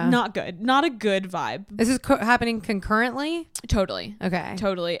 Jeez, yeah. Not good. Not a good vibe. This is happening concurrently? Totally. Okay.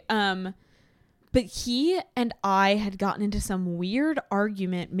 Totally. But he and I had gotten into some weird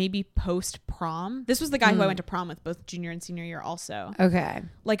argument maybe post prom. This was the guy who I went to prom with both junior and senior year also. Okay.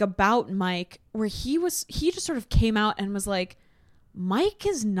 Like about Mike, where he just sort of came out and was like, Mike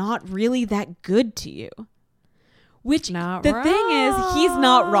is not really that good to you. Which not the wrong. thing is, he's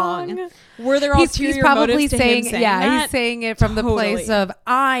not wrong. Were there ulterior he's probably motives to saying, him saying that? he's saying it from the place of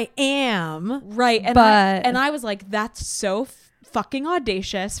I am right. And but I was like, that's so fucking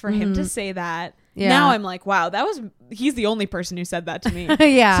audacious for him to say that. Yeah. Now I'm like, wow, he's the only person who said that to me.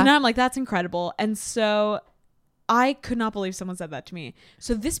 Yeah. So now I'm like, that's incredible. And so I could not believe someone said that to me.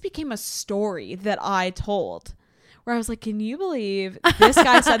 So this became a story that I told where I was like, can you believe this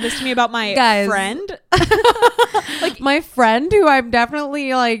guy said this to me about my friend? Like my friend who I'm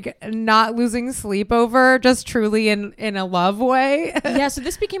definitely like not losing sleep over, just truly in a love way. Yeah, so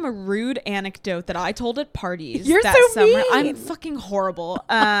this became a rude anecdote that I told at parties. You're that so mean. I'm fucking horrible.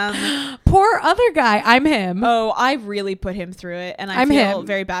 Poor other guy. I'm him. Oh, I really put him through it, and I feel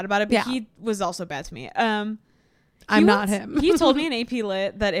very bad about it, but he was also bad to me. I'm not him. He told me in AP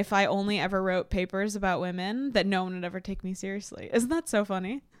Lit that if I only ever wrote papers about women, that no one would ever take me seriously. Isn't that so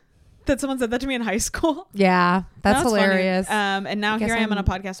funny? That someone said that to me in high school. Yeah, that's hilarious. And now here I am on a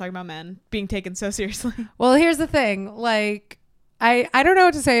podcast talking about men being taken so seriously. Well, here's the thing. Like, I don't know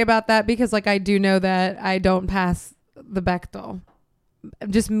what to say about that because, like, I do know that I don't pass the Bechdel.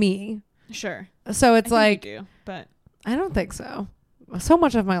 Just me. Sure. So it's like, you do, but I don't think so. So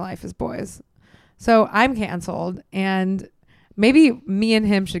much of my life is boys. So I'm canceled, and maybe me and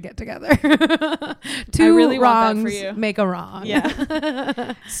him should get together. Two really wrongs want that for you. make a wrong.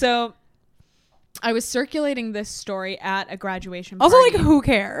 Yeah. So I was circulating this story at a graduation also, party. like, who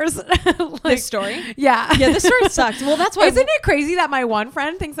cares? Like, this story? Yeah. Yeah, this story sucked. Well, that's why. Isn't it crazy that my one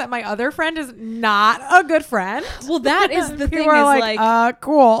friend thinks that my other friend is not a good friend? Well, that is the thing. People are like,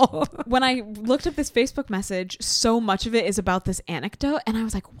 cool. When I looked up this Facebook message, so much of it is about this anecdote, and I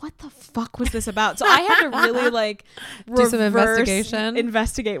was like, what the fuck was this about? So I had to really like do some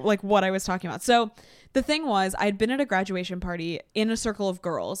investigate like what I was talking about. So the thing was, I'd been at a graduation party in a circle of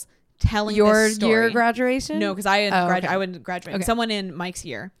girls telling this story. Your graduation? No, because I wouldn't graduate. Okay. Someone in Mike's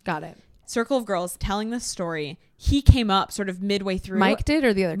year. Got it. Circle of girls telling this story. He came up sort of midway through. Mike did,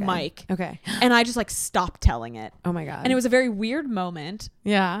 or the other guy? Mike. Okay. And I just like stopped telling it. Oh my God. And it was a very weird moment.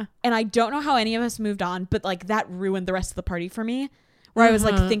 Yeah. And I don't know how any of us moved on, but like that ruined the rest of the party for me. Where I was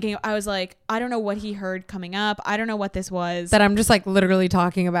like thinking, I was like, I don't know what he heard coming up. I don't know what this was. That I'm just like literally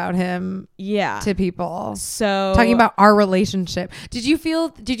talking about him to people. So talking about our relationship. Did you feel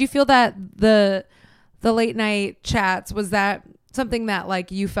that the late night chats, was that something that like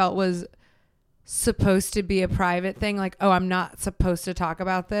you felt was supposed to be a private thing? Like, oh, I'm not supposed to talk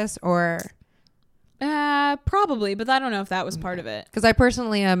about this, or probably, but I don't know if that was part of it. Because I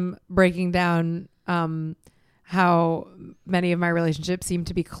personally am breaking down how many of my relationships seem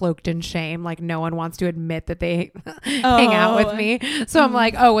to be cloaked in shame. Like no one wants to admit that they hang out with me. So I'm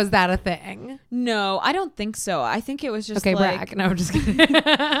like, oh, was that a thing? No, I don't think so. I think it was just okay, like, brag. No, I'm just kidding.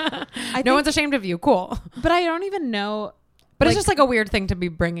 No one's ashamed of you. Cool. But I don't even know. But it's just like a weird thing to be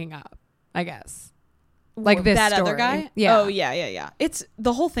bringing up, I guess. Like this that story. other guy? Yeah. Oh, yeah. It's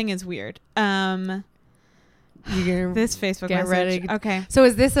the whole thing is weird. This Facebook get message. ready. Okay. So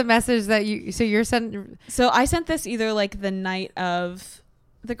is this a message that you're sending? So I sent this either like the night of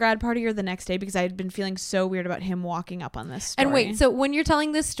the grad party or the next day because I had been feeling so weird about him walking up on this story. And wait, so when you're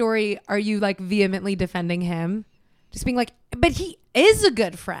telling this story, are you like vehemently defending him? Just being like, but he is a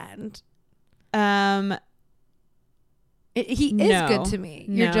good friend. He is good to me.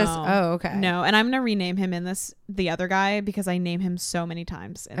 You're just okay. No, and I'm gonna rename him in this the other guy because I name him so many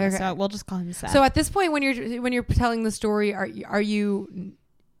times. In this, so we'll just call him Seth. So at this point, when you're telling the story, are you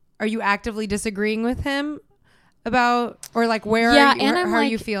actively disagreeing with him about, or like where? Yeah, how I'm are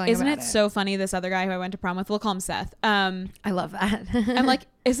like, you feeling? Isn't about it so funny? This other guy who I went to prom with, we'll call him Seth. I love that. I'm like,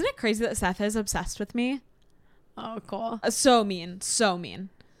 isn't it crazy that Seth is obsessed with me? Oh, cool. So mean.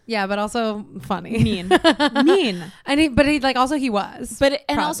 Yeah, but also funny. Mean. And he was. But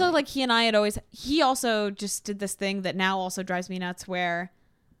and also like he and I had always. He also just did this thing that now also drives me nuts, where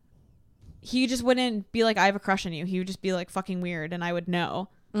he just wouldn't be like, I have a crush on you. He would just be like fucking weird, and I would know.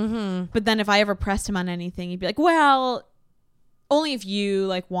 Mm-hmm. But then if I ever pressed him on anything, he'd be like, well, only if you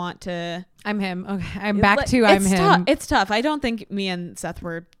like want to. I'm him. Okay, I'm back to I'm him. It's tough. I don't think me and Seth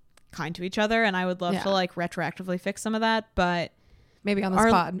were kind to each other, and I would love to like retroactively fix some of that, but maybe on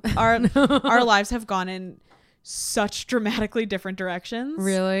this pod. Our lives have gone in such dramatically different directions.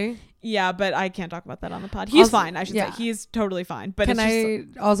 Really? Yeah, but I can't talk about that on the pod. He's fine, I should say. He's totally fine. But can I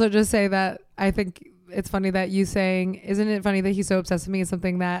also just say that I think it's funny that you saying, isn't it funny that he's so obsessed with me, is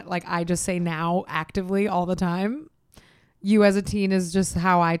something that like I just say now actively all the time. You as a teen is just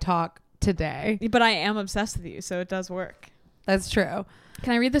how I talk today. But I am obsessed with you, so it does work. That's true.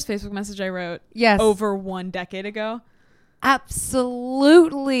 Can I read this Facebook message I wrote? Yes. Over 1 decade ago?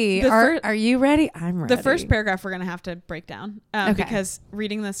 Absolutely. Are you ready? I'm ready. The first paragraph we're going to have to break down because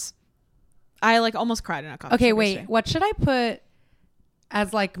reading this, I like almost cried in a coffee shop. Okay, wait. What should I put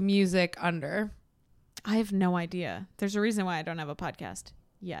as like music under? I have no idea. There's a reason why I don't have a podcast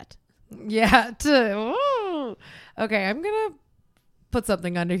yet. Yeah. Okay, I'm going to put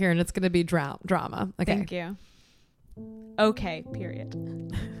something under here and it's going to be drama. Okay. Thank you. Okay, period.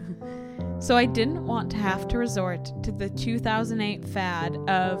 So I didn't want to have to resort to the 2008 fad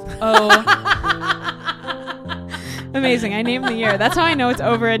of, amazing. I named the year. That's how I know it's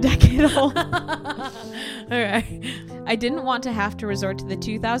over a decade old. All right. I didn't want to have to resort to the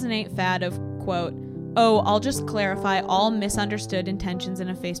 2008 fad of, quote, I'll just clarify all misunderstood intentions in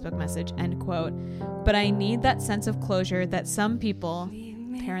a Facebook message, end quote. But I need that sense of closure that some people,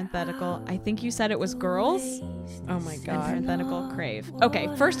 parenthetical, I think you said it was girls. Oh my God. Parenthetical, crave. Okay,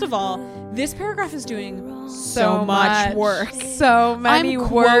 first of all, this paragraph is doing so much work. So many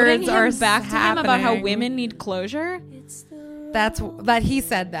words are back happening. to him about how women need closure. That he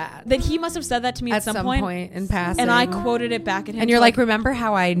said that. That he must have said that to me at some point in passing. And I quoted it back at him. And you're like, remember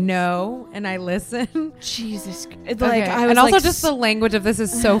how I know and I listen? Jesus. Like, okay. I was and also just the language of this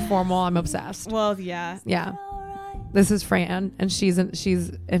is so formal. I'm obsessed. Well, yeah. Yeah. This is Fran, and she's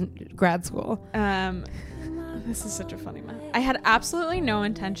in grad school. This is such a funny one. I had absolutely no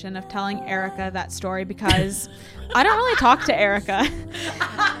intention of telling Erica that story because I don't really talk to Erica.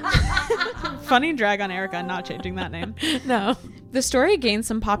 Funny drag on Erica, not changing that name. No. The story gained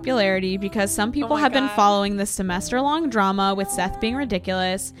some popularity because some people have been following this semester-long drama with Seth being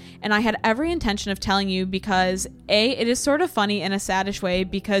ridiculous, and I had every intention of telling you because A, it is sort of funny in a saddish way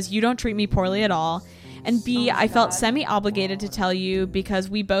because you don't treat me poorly at all, and B, I felt semi-obligated to tell you because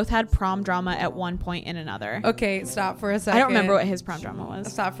we both had prom drama at one point in another. Okay, stop for a second. I don't remember what his prom drama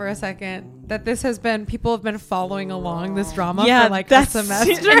was. Stop for a second. That this has been, people have been following along this drama for like that's a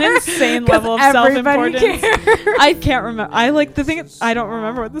semester. An insane level of self-importance. I can't remember. I don't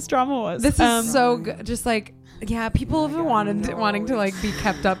remember what this drama was. This is so good. Just like, yeah, people have been wanting to like be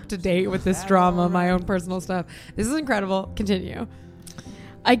kept up to date with this drama, my own personal stuff. This is incredible. Continue.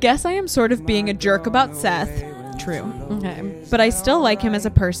 I guess I am sort of being a jerk about Seth. True. Okay. But I still like him as a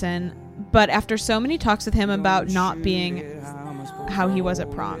person. But after so many talks with him about not being how he was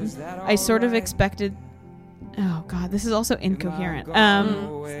at prom, I sort of expected... Oh, God, this is also incoherent.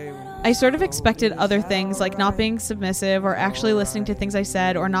 I sort of expected other things, like not being submissive or actually listening to things I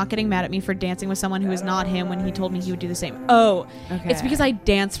said or not getting mad at me for dancing with someone who is not him when he told me he would do the same. It's because I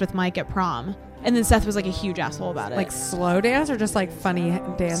danced with Mike at prom. And then Seth was like a huge asshole about it. Like slow dance or just like funny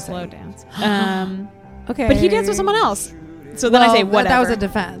dance? Slow dance. Okay. But he danced with someone else. So then I say whatever. That was a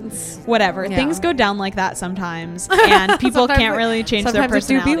defense. Whatever. Yeah. Things go down like that sometimes. And people can't really change their personality.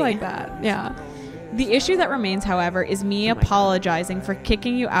 Sometimes it do be like that. Yeah. The issue that remains, however, is me apologizing for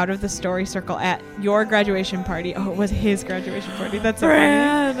kicking you out of the story circle at your graduation party. Oh, it was his graduation party. That's so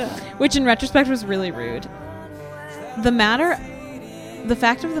funny. Which in retrospect was really rude. The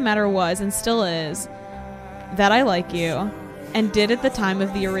fact of the matter was, and still is, that I like you, and did at the time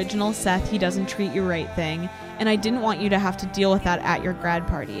of the original Seth he doesn't treat you right thing, and I didn't want you to have to deal with that at your grad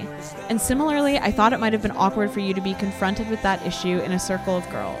party. And similarly, I thought it might have been awkward for you to be confronted with that issue in a circle of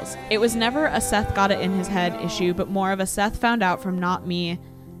girls. It was never a Seth got it in his head issue, but more of a Seth found out from not me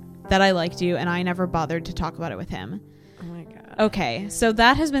that I liked you, and I never bothered to talk about it with him. Oh Okay, so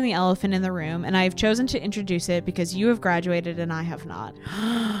that has been the elephant in the room, and I have chosen to introduce it because you have graduated and I have not.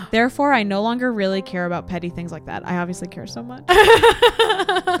 Therefore, I no longer really care about petty things like that. I obviously care so much.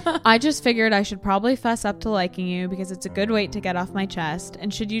 I just figured I should probably fess up to liking you because it's a good weight to get off my chest,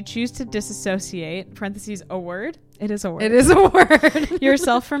 and should you choose to disassociate, parentheses, a word? It is a word. It is a word.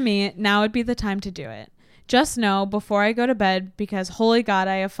 Yourself from me, now would be the time to do it. Just know before I go to bed, because holy God,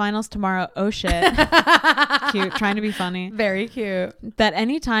 I have finals tomorrow. Oh shit. Cute. Trying to be funny. Very cute. That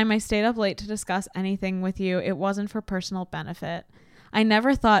any time I stayed up late to discuss anything with you, it wasn't for personal benefit. I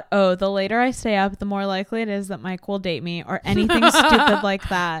never thought, oh, the later I stay up, the more likely it is that Mike will date me or anything stupid like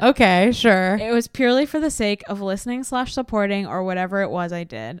that. Okay, sure. It was purely for the sake of listening / supporting or whatever it was I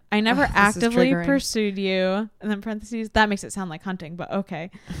did. I never actively pursued you. And then parentheses, that makes it sound like hunting, but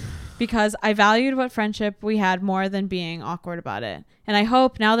okay. Because I valued what friendship we had more than being awkward about it. And I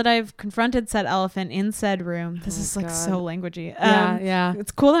hope now that I've confronted said elephant in said room, this is like God. So languagey. Yeah.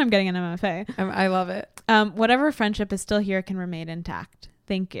 It's cool that I'm getting an MFA. I love it. Whatever friendship is still here can remain intact.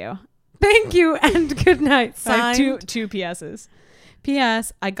 Thank you. Thank you and good night. Signed. Two PSs.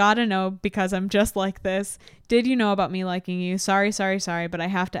 P.S. I gotta know because I'm just like this. Did you know about me liking you? Sorry, but I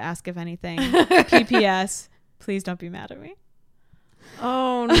have to ask if anything. P.P.S. Please don't be mad at me.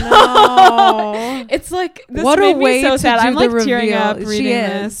 Oh no. It's like this what made a way me so to sad. do I'm like the tearing reveal. up reading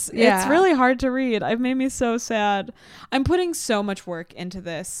this. Yeah. It's really hard to read. It made me so sad. I'm putting so much work into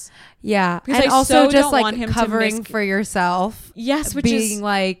this. Yeah. Because and I also so just don't like want him covering for yourself. Yes, which being is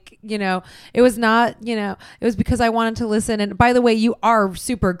like, it was not, it was because I wanted to listen. And by the way, you are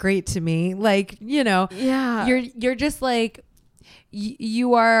super great to me. Like, yeah. You're just like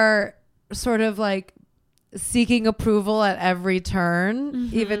you are sort of like seeking approval at every turn,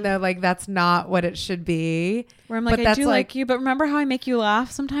 even though like that's not what it should be. Where I'm like, I do like you, but remember how I make you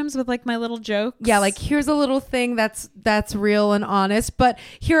laugh sometimes with like my little jokes? Yeah, like here's a little thing that's real and honest, but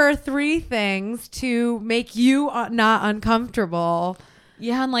here are 3 things to make you not uncomfortable.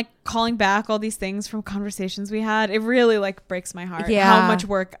 Yeah, and like calling back all these things from conversations we had, it really like breaks my heart. Yeah, how much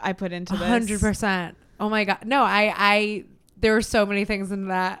work I put into this. 100%. Oh my God, no, I there were so many things in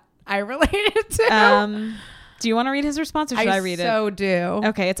that I related to. Do you want to read his response or should I read it? I so do.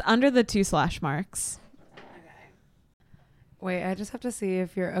 Okay, it's under the 2 slash marks. Okay. Wait, I just have to see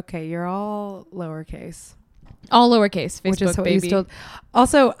if you're okay. You're all lowercase. All lowercase. Facebook, which is what baby. you still.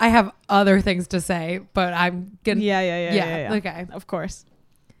 Also, I have other things to say, but I'm gonna. Yeah. Okay, of course.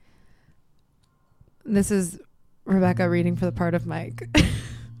 This is Rebecca reading for the part of Mike.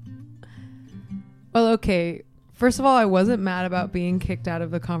 Well, okay. First of all, I wasn't mad about being kicked out of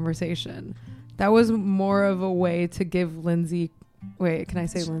the conversation. That was more of a way to give Lindsay... Wait, can I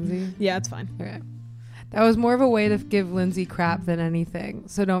say Lindsay? Yeah, it's fine. Okay. That was more of a way to give Lindsay crap than anything,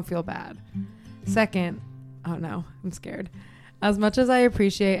 so don't feel bad. Second... Oh no, I'm scared. As much as I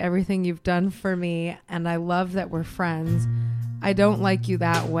appreciate everything you've done for me, and I love that we're friends, I don't like you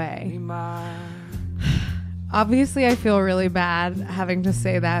that way. Obviously, I feel really bad having to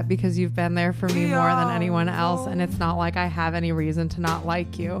say that because you've been there for me more than anyone else, and it's not like I have any reason to not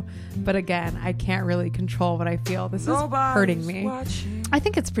like you. But again, I can't really control what I feel. This is hurting me. I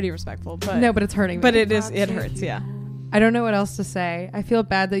think it's pretty respectful, but no, but it's hurting me. But it hurts, yeah. I don't know what else to say. I feel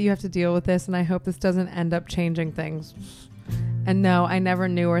bad that you have to deal with this, and I hope this doesn't end up changing things. And no, I never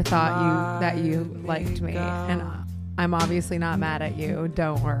knew or thought that you liked me, and I'm obviously not mad at you.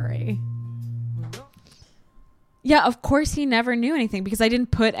 Don't worry. Yeah, of course he never knew anything because I didn't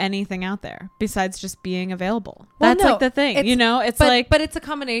put anything out there besides just being available. Well, that's like the thing, but it's a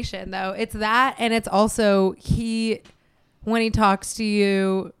combination though. It's that, and it's also when he talks to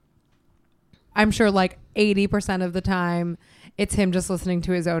you, I'm sure like 80% of the time it's him just listening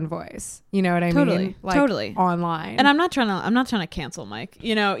to his own voice. You know what I mean? Like, totally. Online. And I'm not trying to cancel Mike,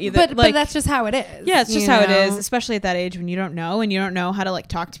 either. But that's just how it is. Yeah, it's just how it is, especially at that age when you don't know and you don't know how to like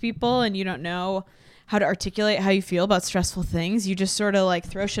talk to people and you don't know how to articulate how you feel about stressful things. You just sort of like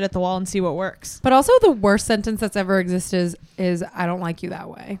throw shit at the wall and see what works. But also the worst sentence that's ever existed is I don't like you that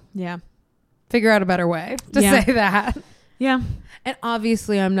way. Yeah. Figure out a better way to say that. Yeah. And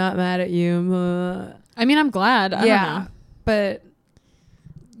obviously I'm not mad at you. I mean, I'm glad. I don't know. But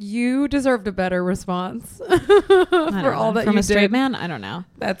you deserved a better response for all that from you a straight did. man. I don't know.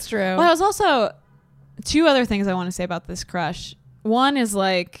 That's true. Well, I was also 2 other things I want to say about this crush. One is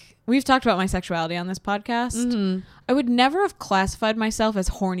like, we've talked about my sexuality on this podcast. Mm-hmm. I would never have classified myself as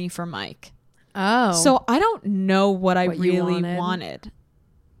horny for Mike. Oh. So I don't know what I really wanted.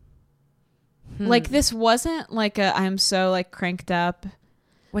 Like, this wasn't like I'm so like cranked up.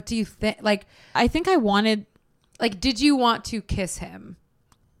 What do you think? Like, I think I wanted... Like, did you want to kiss him?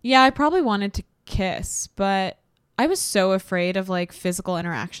 Yeah, I probably wanted to kiss, but I was so afraid of like physical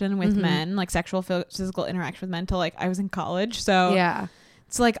interaction with men, like sexual physical interaction with men till like I was in college. So yeah,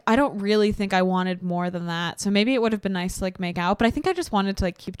 it's like I don't really think I wanted more than that. So maybe it would have been nice to like make out, but I think I just wanted to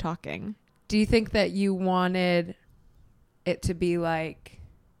like keep talking. Do you think that you wanted it to be like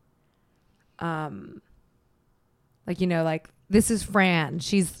you know, like, this is Fran.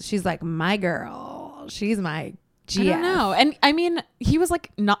 She's like my girl. She's my GF. I don't know. And I mean, he was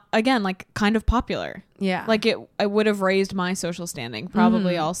like not, again, like kind of popular. Yeah. Like it would have raised my social standing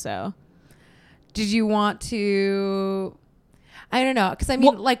probably also. Did you want to, I don't know. Cause I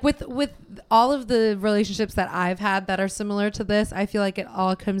mean, like with all of the relationships that I've had that are similar to this, I feel like it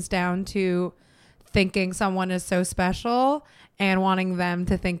all comes down to thinking someone is so special and wanting them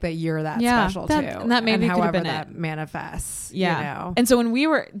to think that you're that special too. And that maybe could have been that manifests. Yeah. You know? And so when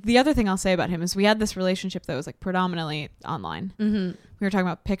the other thing I'll say about him is we had this relationship that was like predominantly online. Mm-hmm. We were talking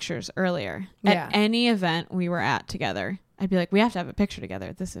about pictures earlier. Yeah. At any event we were at together, I'd be like, we have to have a picture together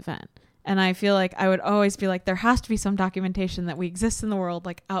at this event. And I feel like I would always be like, there has to be some documentation that we exist in the world,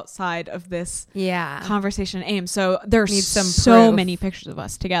 like outside of this conversation aim. So there's so many pictures of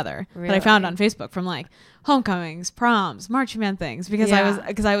us together that I found on Facebook from like homecomings, proms, marching band things, because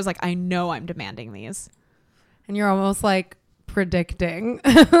I was like, I know I'm demanding these. And you're almost like predicting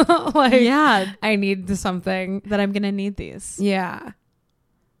like, I need something that I'm going to need these. Yeah.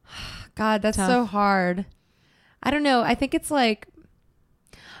 God, that's so hard. I don't know. I think it's like,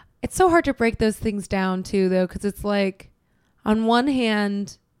 it's so hard to break those things down too, though, because it's like, on one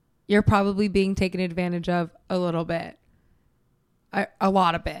hand, you're probably being taken advantage of a little bit, a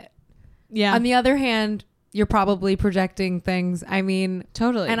lot of it. Yeah. On the other hand, you're probably projecting things. I mean,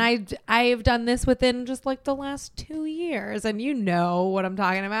 totally. And I've done this within just like the last 2 years, and you know what I'm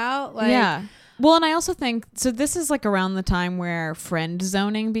talking about. Like, yeah. Well, and I also think, so this is like around the time where friend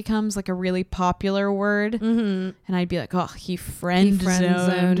zoning becomes like a really popular word. Mm-hmm. And I'd be like, oh, he friend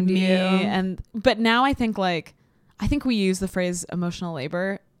zoned me. But now I think we use the phrase emotional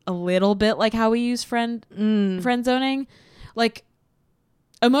labor a little bit like how we use friend zoning. Like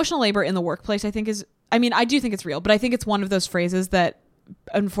emotional labor in the workplace, I think I do think it's real, but I think it's one of those phrases that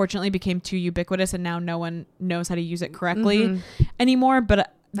unfortunately became too ubiquitous and now no one knows how to use it correctly anymore.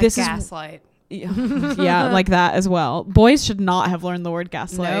 But this is gaslight. Yeah, like that as well. Boys should not have learned the word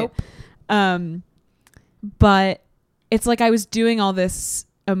gaslight. Nope. But it's like I was doing all this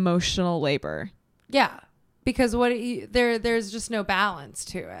emotional labor. Yeah, because there's just no balance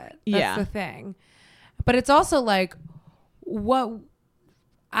to it. That's the thing. But it's also like what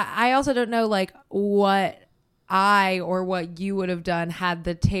I also don't know, like what I or what you would have done had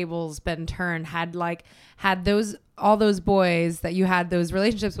the tables been turned, had all those boys that you had those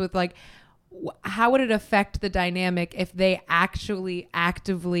relationships with, like, how would it affect the dynamic if they actually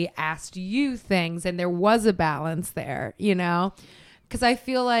actively asked you things and there was a balance there, you know? Because I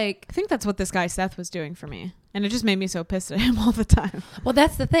think that's what this guy Seth was doing for me. And it just made me so pissed at him all the time. Well,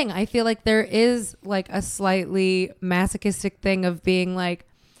 that's the thing. I feel like there is like a slightly masochistic thing of being like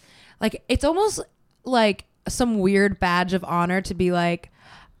it's almost like some weird badge of honor to be like,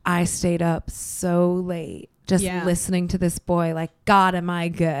 I stayed up so late just listening to this boy, like, God, am I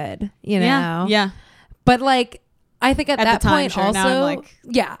good? You know? Yeah. But like, I think at that the time, point sure, also, now I'm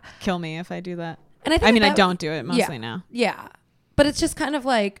like, kill me if I do that. And I don't do it mostly now. Yeah. But it's just kind of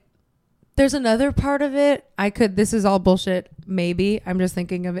like, there's another part of it. This is all bullshit. Maybe I'm just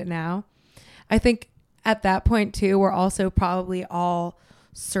thinking of it now. I think at that point too, we're also probably all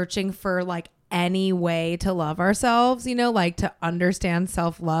searching for like any way to love ourselves, you know, like to understand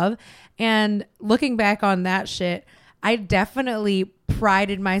self-love. And looking back on that shit, I definitely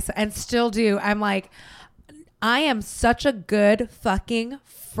prided myself and still do. I'm like, I am such a good fucking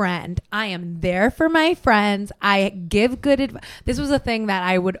friend. I am there for my friends. I give good advice. This was a thing that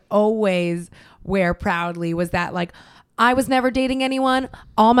I would always wear proudly, was that like, I was never dating anyone.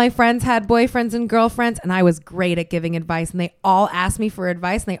 All my friends had boyfriends and girlfriends, and I was great at giving advice. And they all asked me for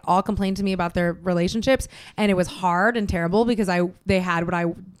advice, and they all complained to me about their relationships. And it was hard and terrible because they had what I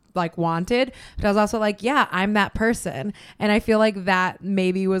like wanted. But I was also like, yeah, I'm that person. And I feel like that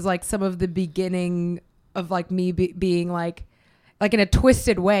maybe was like some of the beginning of like me being like in a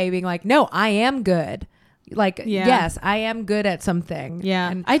twisted way, being like, no, I am good. Like, yes, I am good at something. Yeah.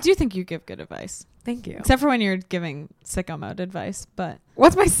 And I do think you give good advice. Thank you. Except for when you're giving sicko mode advice, but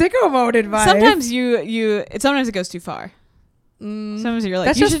what's my sicko mode advice? Sometimes sometimes it goes too far. Sometimes you're like,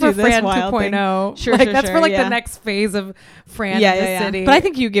 that's you just should for do this Fran wild 2.0. Sure, like, that's for like the next phase of Fran in the city. But I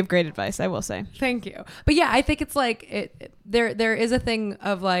think you give great advice, I will say. Thank you. But yeah, I think it's like there is a thing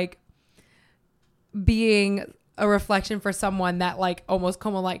of like being a reflection for someone that like almost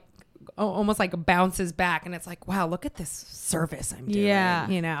almost like bounces back, and it's like, wow, look at this service I'm doing. Yeah.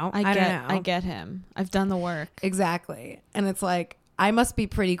 You know, I don't know. I get him. I've done the work. Exactly. And it's like, I must be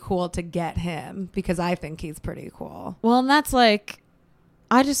pretty cool to get him because I think he's pretty cool. Well, and that's like,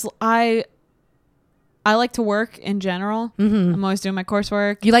 I like to work in general. Mm-hmm. I'm always doing my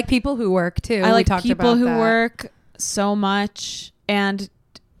coursework. You like people who work too. I like talked people about who that. work so much, and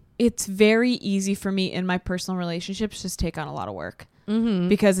it's very easy for me in my personal relationships just take on a lot of work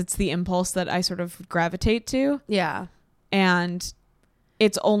because it's the impulse that I sort of gravitate to. Yeah. And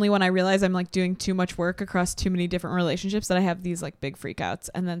it's only when I realize I'm like doing too much work across too many different relationships that I have these like big freakouts,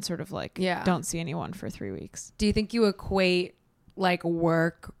 and then sort of like don't see anyone for 3 weeks. Do you think you equate like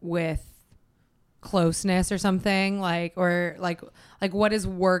work with closeness or something, like, or like what is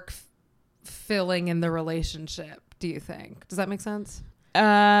work filling in the relationship, do you think? Does that make sense?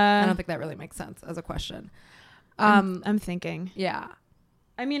 I don't think that really makes sense as a question. I'm thinking. Yeah.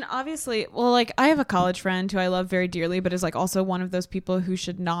 I mean, obviously, well, like I have a college friend who I love very dearly, but is like also one of those people who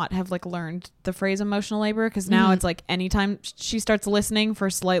should not have like learned the phrase emotional labor, because now it's like anytime she starts listening for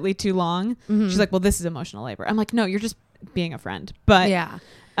slightly too long, she's like, well, this is emotional labor. I'm like, no, you're just being a friend. But yeah.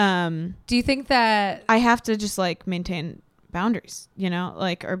 Do you think that I have to just like maintain boundaries, you know,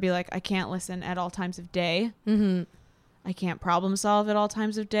 like, or be like, I can't listen at all times of day. I can't problem solve at all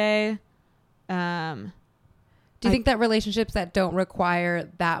times of day. Do you think that relationships that don't require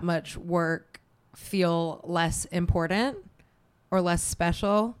that much work feel less important or less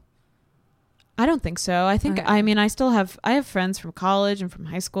special? I don't think so. I think, Okay. I mean, I have friends from college and from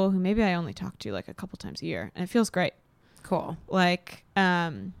high school who maybe I only talk to like a couple times a year, and it feels great. Cool. Like,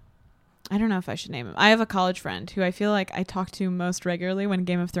 I don't know if I should name him. I have a college friend who I feel like I talk to most regularly when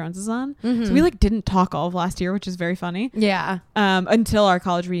Game of Thrones is on. So we like didn't talk all of last year, which is very funny. Yeah. Until our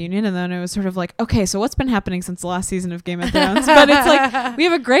college reunion. And then it was sort of like, okay, so what's been happening since the last season of Game of Thrones? But it's like, we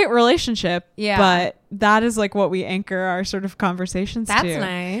have a great relationship. Yeah. But that is like what we anchor our sort of conversations to. That's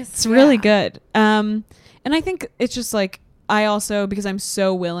nice. It's really good. And I think it's just like, I also, because I'm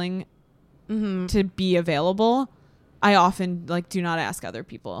so willing to be available, I often like do not ask other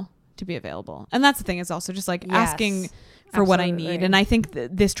people to be available. And that's the thing, is also just like asking for what I need. And I think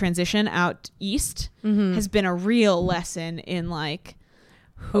this transition out east has been a real lesson in like,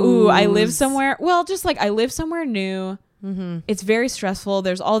 I live somewhere. Well, just like I live somewhere new. It's very stressful.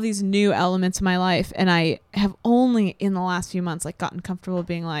 There's all these new elements in my life. And I have only in the last few months like gotten comfortable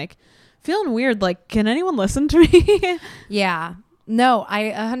being like, feeling weird. Like, can anyone listen to me? Yeah. No,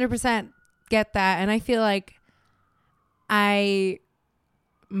 I 100% get that. And I feel like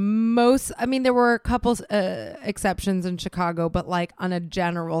I mean, there were a couple exceptions in Chicago, but like on a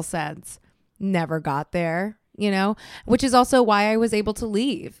general sense, never got there, you know, which is also why I was able to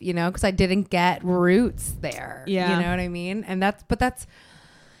leave, you know, because I didn't get roots there. Yeah. You know what I mean? And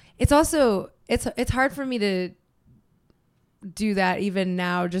it's also, it's hard for me to do that even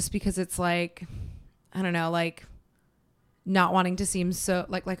now, just because it's like, I don't know, like not wanting to seem so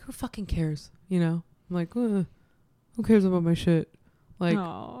like who fucking cares, you know? I'm like, who cares about my shit? Like,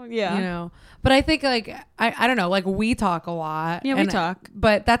 oh, yeah. You know, but I think like, I don't know, like we talk a lot. Yeah, we talk.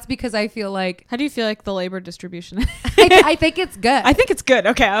 But that's because I feel like, how do you feel like the labor distribution? I think it's good. I think it's good.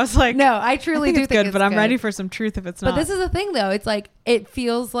 Okay. I was like, no, I truly do think it's good, but I'm ready for some truth if it's not. But this is the thing though. It's like, it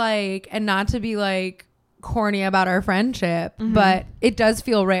feels like, and not to be like corny about our friendship, but it does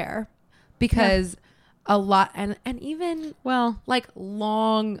feel rare because a lot, and even like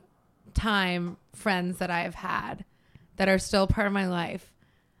long time friends that I've had that are still part of my life,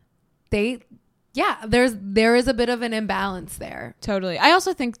 there is a bit of an imbalance there. Totally. I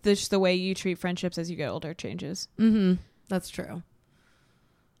also think the way you treat friendships as you get older changes. That's true.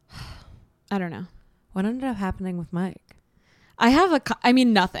 I don't know. What ended up happening with Mike? I have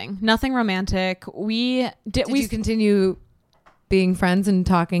nothing romantic. Did you continue being friends and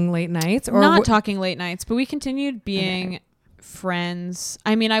talking late nights, or not talking late nights, but we continued being friends.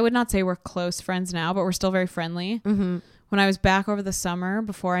 I mean, I would not say we're close friends now, but we're still very friendly. When I was back over the summer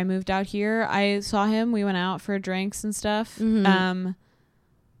before I moved out here, I saw him. We went out for drinks and stuff.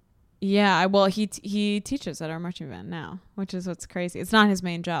 He teaches at our marching band now, which is what's crazy. It's not his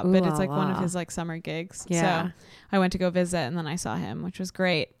main job, but it's like one of his like summer gigs. Yeah. So I went to go visit, and then I saw him, which was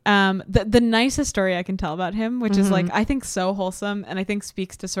great. The nicest story I can tell about him, which is like, I think so wholesome, and I think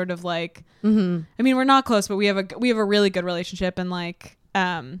speaks to sort of like, I mean, we're not close, but we have a really good relationship, and like,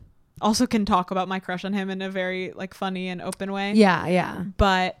 also can talk about my crush on him in a very like funny and open way. Yeah.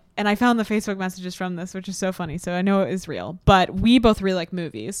 And I found the Facebook messages from this, which is so funny. So I know it is real, but we both really like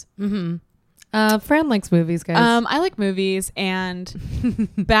movies. Fran likes movies, guys. I like movies, and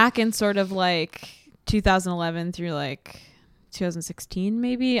back in sort of like 2011 through like 2016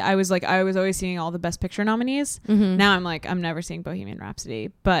 maybe, I was always seeing all the Best Picture nominees. Now I'm like, I'm never seeing Bohemian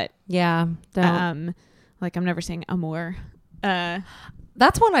Rhapsody, but yeah, like I'm never seeing Amour.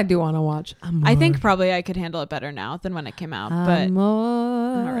 That's one I do want to watch. Amour. I think probably I could handle it better now than when it came out, but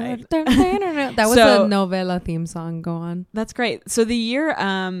Amour. all right. That was a novella theme song. Go on. That's great. So the year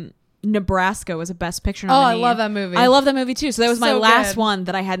Nebraska was a Best Picture Oh, nominee. I love that movie. I love that movie too. So that was my So last good. one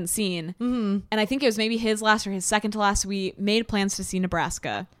that I hadn't seen. And I think it was maybe his last or his second to last. We made plans to see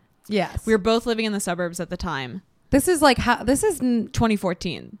Nebraska. Yes. We were both living in the suburbs at the time. This is like how this is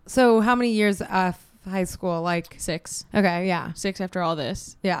 2014. so how many years off high school? Like 6. okay, yeah. 6 after all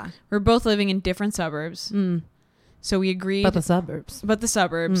this. Yeah. We're both living in different suburbs. So we agreed. But the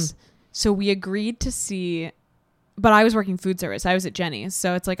suburbs. So we agreed to see, but I was working food service. I was at Jenny's.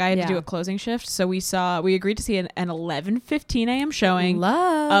 So it's like I had to do a closing shift. So we agreed to see an 11:15 a.m. showing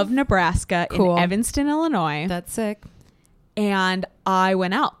of Nebraska in Evanston, Illinois. That's sick. And I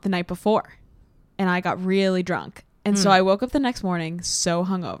went out the night before and I got really drunk. And so I woke up the next morning so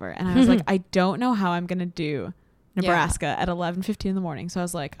hungover. And I was like, I don't know how I'm going to do Nebraska at 11:15 in the morning. So I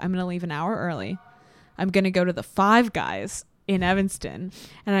was like, I'm going to leave an hour early. I'm going to go to the Five Guys in Evanston.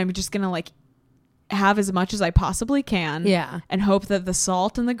 And I'm just going to like have as much as I possibly can. Yeah. And hope that the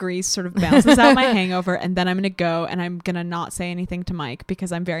salt and the grease sort of balances out my hangover. And then I'm going to go and I'm going to not say anything to Mike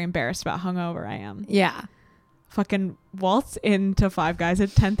because I'm very embarrassed about how hungover I am. Yeah. Fucking waltz into Five Guys at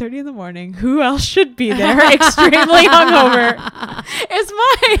 10:30 in the morning. Who else should be there? Extremely hungover. It's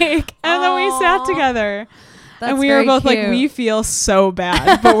Mike. And then we sat together. That's and we were both cute. like, we feel so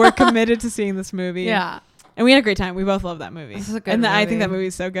bad, but we're committed to seeing this movie. Yeah. And we had a great time. We both love that movie. This is a good and I think movie. that movie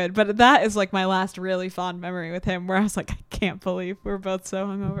is so good. But that is like my last really fond memory with him where I was like, I can't believe we're both so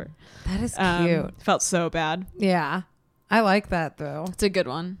hungover. That is cute. Felt so bad. Yeah. I like that though. It's a good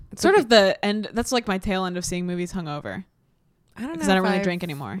one. It's sort of the end. That's like my tail end of seeing movies hungover. I don't know. Because I don't really if drink I've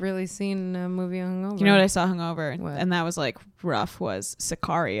anymore. Really seen a movie hungover. You know what I saw hungover? What? And that was like rough was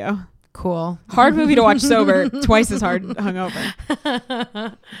Sicario. Cool. Hard movie to watch sober. Twice as hard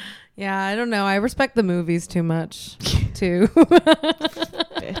hungover. Yeah, I don't know. I respect the movies too much too.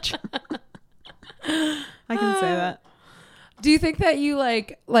 Bitch. I can say that. Do you think that you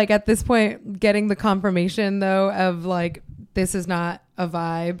like at this point getting the confirmation though of like this is not a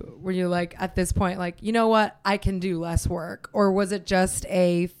vibe? Were you like at this point like, you know what, I can do less work? Or was it just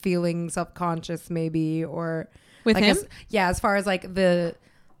a feeling self-conscious maybe? Or With like him? As far as like the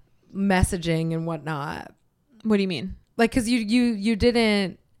messaging and whatnot. What do you mean? Like because you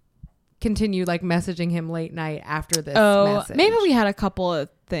didn't continue like messaging him late night after this message. Maybe we had a couple of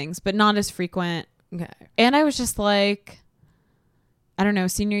things, but not as frequent. Okay. And I was just like, I don't know,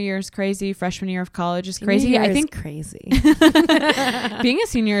 senior year is crazy. Freshman year of college is crazy. I I think crazy. being a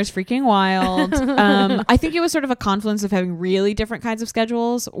senior is freaking wild. I think it was sort of a confluence of having really different kinds of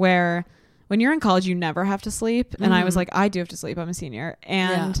schedules where when you're in college, you never have to sleep. And I was like, I do have to sleep. I'm a senior.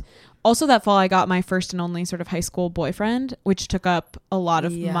 And also that fall, I got my first and only sort of high school boyfriend, which took up a lot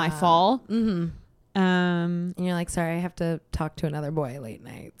of my fall. And you're like, sorry, I have to talk to another boy late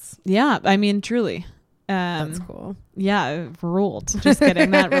nights. Yeah. I mean, truly. That's cool. Yeah, it ruled. Just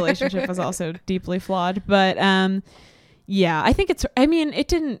kidding. That relationship was also deeply flawed. But yeah, I think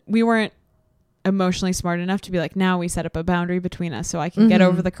we weren't emotionally smart enough to be like, now we set up a boundary between us so I can get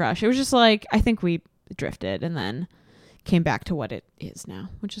over the crush. It was just like, I think we drifted and then came back to what it is now,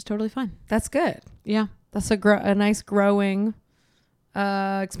 which is totally fine. That's good. Yeah. That's a nice growing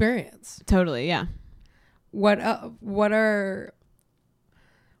experience. Totally. Yeah.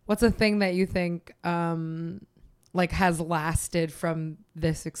 What's a thing that you think like has lasted from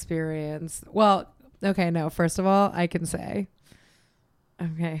this experience? Well, okay, no. First of all, I can say.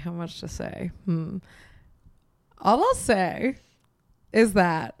 Okay, how much to say? All I'll say is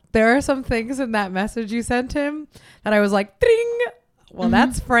that there are some things in that message you sent him that I was like, ding. Well,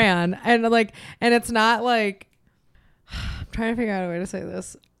 that's Fran, and it's not like. I'm trying to figure out a way to say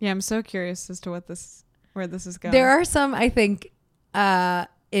this. Yeah, I'm so curious as to where this is going. There are some, I think,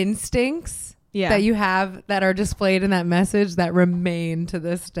 instincts that you have that are displayed in that message that remain to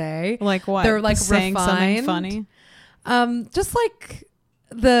this day. Like what? They're like saying refined. something funny. Just like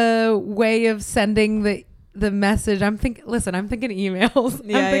the way of sending the message. I'm thinking emails.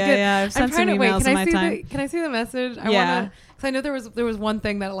 Yeah. I've sent some emails in my time. Can I see the message? Because I know there was one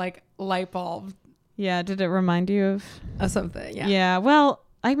thing that like light bulb. Yeah. Did it remind you of something? Yeah. Yeah. Well,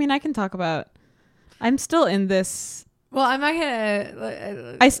 I mean, I can talk about. I'm still in this. Well, I'm not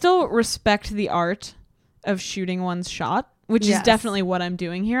gonna. I still respect the art of shooting one's shot, which is definitely what I'm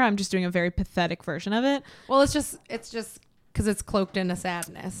doing here. I'm just doing a very pathetic version of it. Well, it's just because it's cloaked in a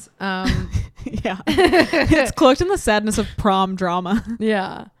sadness. Yeah. It's cloaked in the sadness of prom drama.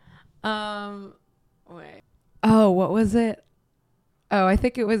 Yeah. Wait. Oh, what was it? Oh, I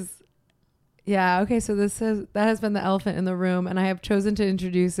think it was. Yeah. Okay. So that has been the elephant in the room, and I have chosen to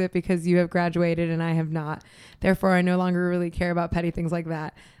introduce it because you have graduated and I have not. Therefore, I no longer really care about petty things like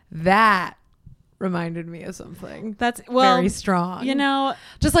that. That reminded me of something that's very strong. You know,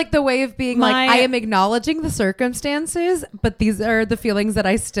 just like the way of being like, I am acknowledging the circumstances, but these are the feelings that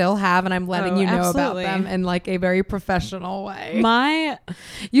I still have, and I'm letting you know about them in like a very professional way.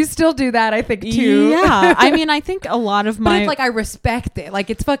 You still do that, I think, too. Yeah. I mean, I think a lot of but it's like I respect it.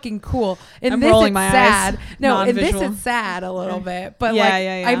 Like it's fucking cool. In I'm this rolling it's my sad. eyes. No, in this it's sad a little bit. But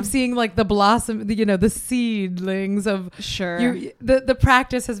I'm seeing like the blossom, the seedlings of the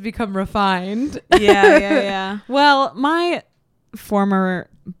practice has become refined. Yeah. Well, my former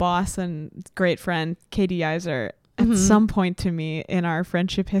boss and great friend, Katie Yeiser, at some point to me in our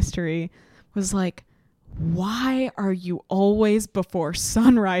friendship history was like, why are you always before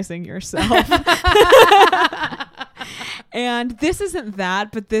sunrising yourself? And this isn't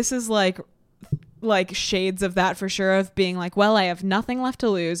that, but this is like shades of that for sure, of being like, well, I have nothing left to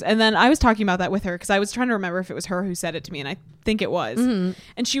lose. And then I was talking about that with her because I was trying to remember if it was her who said it to me, and I think it was.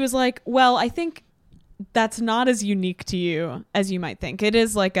 And she was like, well, I think that's not as unique to you as you might think. It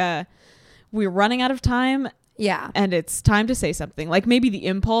is like we're running out of time. Yeah. And it's time to say something. Like maybe the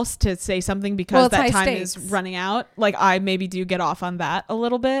impulse to say something because that time is running out. Like I maybe do get off on that a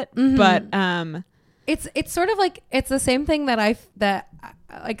little bit. But it's sort of like it's the same thing that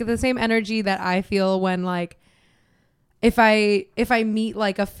like the same energy that I feel when like if I meet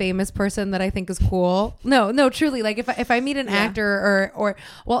like a famous person that I think is cool. No, truly. Like if I meet an actor or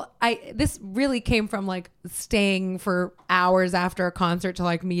this really came from like staying for hours after a concert to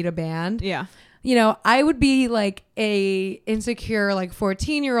like meet a band. Yeah. You know, I would be like a insecure like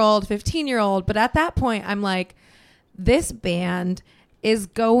 14-year-old, 15-year-old, but at that point I'm like, this band is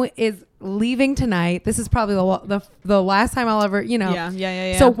leaving tonight. This is probably the last time I'll ever,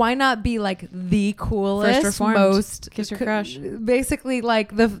 Yeah. So why not be like the coolest, most kiss your crush, basically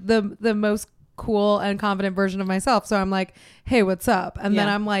like the most cool and confident version of myself. So I'm like, hey, what's up? And then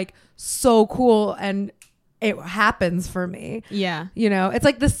I'm like so cool, and it happens for me. Yeah. It's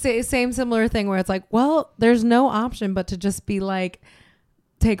like the same similar thing where it's like, well, there's no option but to just be like,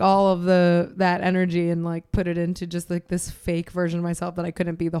 take all of that energy and like put it into just like this fake version of myself that I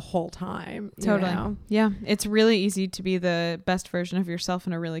couldn't be the whole time. Totally. Yeah. It's really easy to be the best version of yourself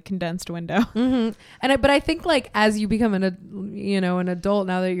in a really condensed window. But I think like as you become an adult,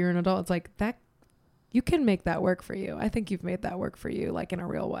 now that you're an adult, it's like that you can make that work for you. I think you've made that work for you, like in a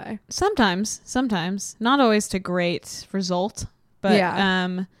real way. Sometimes, not always to great result, but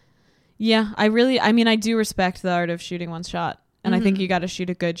I do respect the art of shooting one shot. And I think you got to shoot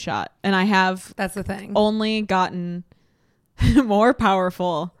a good shot. And I have that's the thing. Only gotten more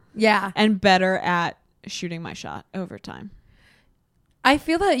powerful. Yeah. And better at shooting my shot over time. I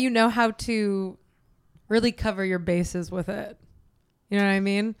feel that you know how to really cover your bases with it. You know what I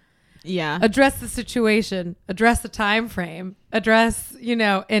mean? Yeah. Address the situation, address the time frame, address,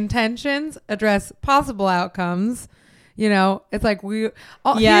 intentions, address possible outcomes. It's like here's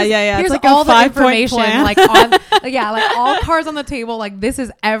it's like all a the 5-point information plan. like on like all cards on the table, like this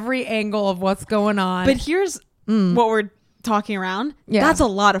is every angle of what's going on. But here's what we're talking around. Yeah. That's a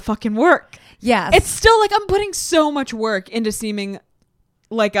lot of fucking work. Yes. It's still like I'm putting so much work into seeming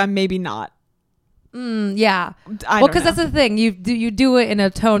like I'm maybe not. Yeah. Because that's the thing. You do it in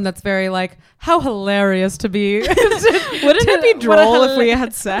a tone that's very like, how hilarious to be. Wouldn't it be droll if we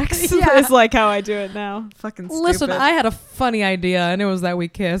had sex? Yeah. It's like how I do it now. Fucking stupid. Listen, I had a funny idea, and it was that we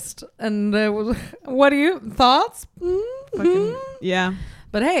kissed. And what do you thoughts? Yeah.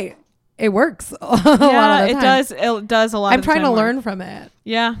 But hey, it works. A lot of the time. It does a lot. I'm trying to learn from it.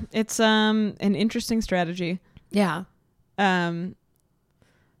 Yeah, it's an interesting strategy. Yeah.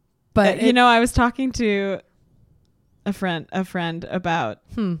 But I was talking to a friend about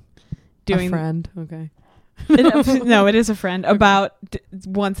doing a friend. Okay. It is a friend about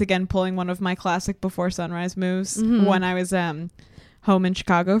once again pulling one of my classic before sunrise moves when I was home in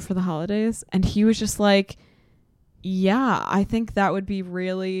Chicago for the holidays, and he was just like, yeah, I think that would be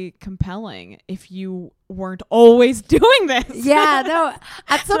really compelling if you weren't always doing this. Yeah, no.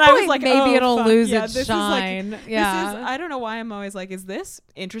 At some point, like, maybe it'll lose its shine. I don't know why I'm always like, is this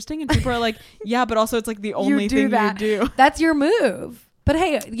interesting? And people are like, yeah, but also it's like the only thing you do. That's your move. But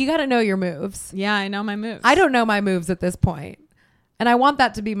hey, you got to know your moves. Yeah, I know my moves. I don't know my moves at this point, and I want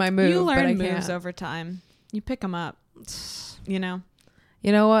that to be my move. You learn but moves over time. You pick them up. You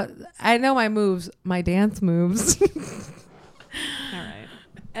know what? I know my moves, my dance moves. All right.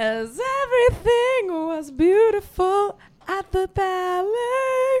 As everything was beautiful at the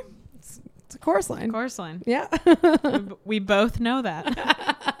ballet. It's a chorus line. Chorus line. Yeah. We both know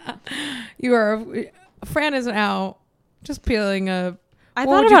that. You are. Fran is now just peeling a. I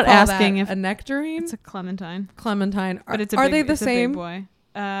what thought would you about call asking that? if A nectarine. it's a clementine. Clementine. But it's are big, they the it's same? A big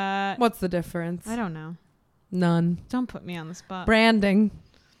boy. What's the difference? I don't know. None. Don't put me on the spot. Branding.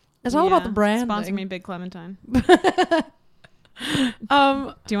 It's all about the branding. Sponsor me, Big Clementine. Do you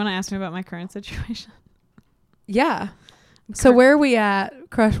want to ask me about my current situation? Yeah. So where are we at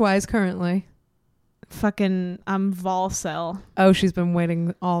crush wise currently? Fucking I'm Volcel. Oh, she's been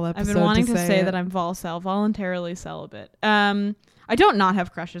waiting all episode. I've been wanting to say it. that I'm Volcel, voluntarily celibate. I don't not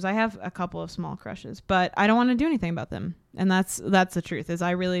have crushes. I have a couple of small crushes, but I don't want to do anything about them. And that's the truth. Is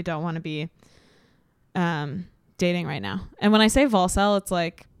I really don't want to be dating right now. And when I say Volcel, it's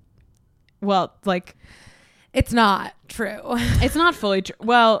like, well, like it's not true. It's not fully true.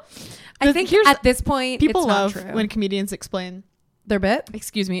 Well, I think at this point, people it's love not true. when comedians explain their bit.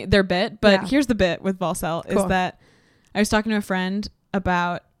 Excuse me, their bit. But Yeah. here's the bit with Volcel is that I was talking to a friend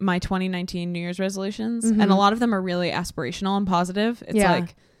about my 2019 New Year's resolutions, and a lot of them are really aspirational and positive. It's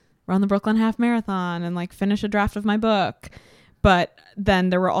like run the Brooklyn Half Marathon and like finish a draft of my book. But then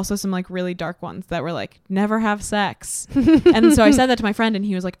there were also some like really dark ones that were like never have sex. And so I said that to my friend, and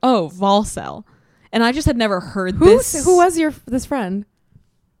he was like, "Oh, Volcel," and I just had never heard this. Who was this friend?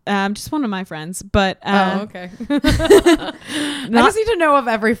 Just one of my friends, but okay. I just need to know of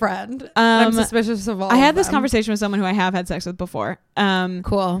every friend. I'm suspicious of all. I had of this them. conversation with someone who I have had sex with before.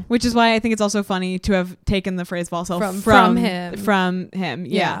 Cool. Which is why I think it's also funny to have taken the phrase Volcel from him. From him,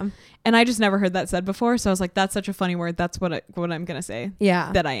 yeah. And I just never heard that said before, so I was like, "That's such a funny word. That's what I'm gonna say.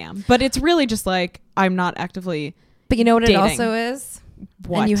 Yeah, that I am." But it's really just like I'm not actively. But you know what dating. it also is.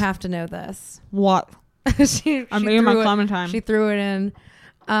 What? And you have to know this. What? she I'm eating my clementine. She threw it in.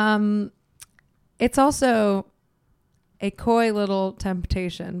 It's also a coy little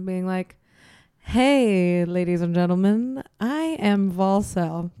temptation, being like, "Hey, ladies and gentlemen, I am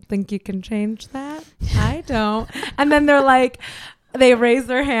Volcel. Think you can change that? I don't." And then they're like, they raise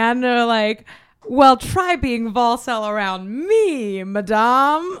their hand. And they're like, "Well, try being Volcel around me,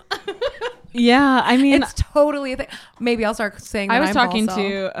 madame." Yeah, I mean, it's totally a thing. Maybe I'll start saying that I was talking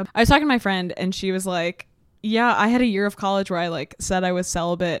Volcel. I was talking to my friend, and she was like, "Yeah, I had a year of college where I like said I was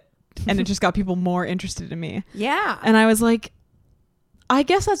celibate, and it just got people more interested in me." Yeah. And I was like, I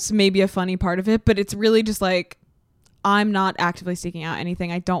guess that's maybe a funny part of it, but it's really just like, I'm not actively seeking out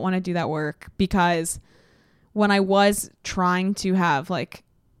anything. I don't want to do that work, because when I was trying to have like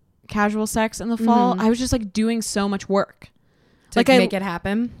casual sex in the fall, I was just like doing so much work. To like make it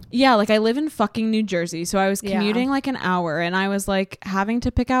happen. Yeah, like I live in fucking New Jersey, so I was commuting like an hour, and I was like having to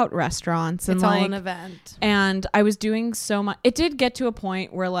pick out restaurants, and it's like all an event. And I was doing so much. It did get to a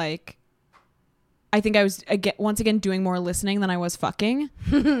point where like I think I was once again doing more listening than I was fucking.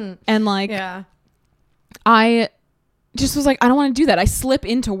 And like I just was like, I don't want to do that. I slip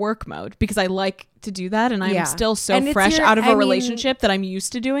into work mode because I like to do that, and I'm still so fresh out of a relationship that I'm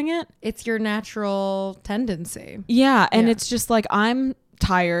used to doing it. It's your natural tendency. Yeah, and it's just like I'm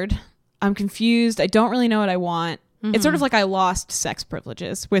tired. I'm confused. I don't really know what I want. It's sort of like I lost sex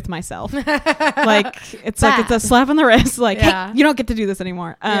privileges with myself. Like it's like it's a slap on the wrist. Like, hey, you don't get to do this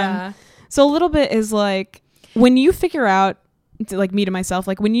anymore. So a little bit is like when you figure out, like me to myself,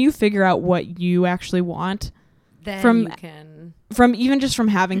 like when you figure out what you actually want, then you can from even just from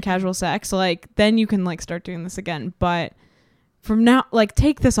having casual sex, like then you can like start doing this again. But from now, like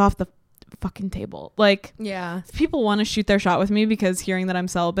take this off the fucking table. Like if people want to shoot their shot with me because hearing that I'm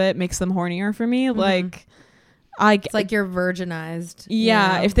celibate makes them hornier for me, like it's like you're virginized.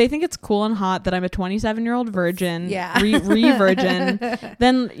 Yeah, you know? If they think it's cool and hot that I'm a 27-year-old virgin, re-virgin,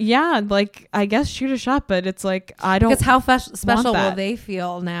 then like I guess shoot a shot. But it's like I don't. Because how special will they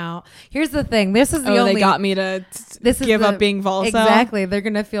feel now? Here's the thing. This is the only. They got me to give up being Volcel. Exactly. They're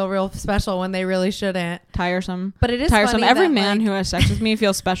gonna feel real special when they really shouldn't. Tiresome. But it is tiresome. Funny Every that, man who has sex with me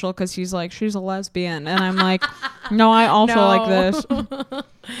feels special because he's like, she's a lesbian, and I'm like, no, I also like this.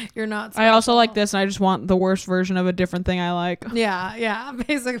 You're not special. I also like this, and I just want the worst version of a different thing I like. Yeah,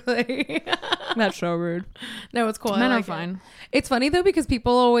 basically. That's so rude. No, it's cool. Men are fine. It's funny though, because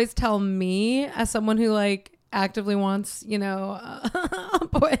people always tell me, as someone who like actively wants, a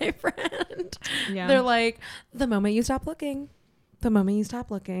boyfriend, they're like, the moment you stop looking.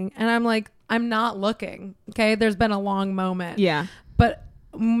 And I'm like, I'm not looking. Okay. There's been a long moment. Yeah. But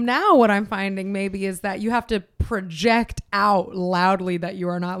now what I'm finding maybe is that you have to project out loudly that you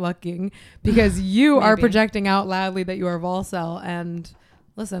are not looking, because you are projecting out loudly that you are Volcel, and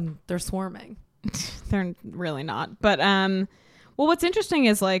listen, they're swarming. They're really not. But well, what's interesting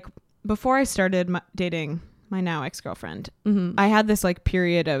is like before I started dating my now ex-girlfriend, I had this like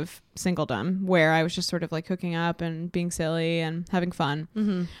period of singledom where I was just sort of like hooking up and being silly and having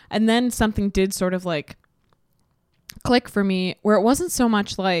fun. And then something did sort of like click for me where it wasn't so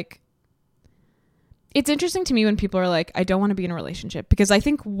much like, it's interesting to me when people are like, I don't want to be in a relationship, because I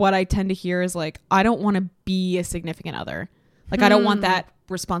think what I tend to hear is like, I don't want to be a significant other. Like, I don't want that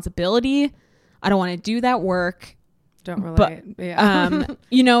responsibility. I don't want to do that work. Don't relate. But,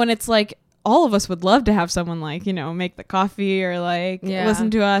 you know, and it's like, all of us would love to have someone like, you know, make the coffee or like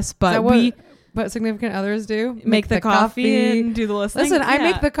listen to us. But what significant others do? Make the coffee and do the listening. Listen, I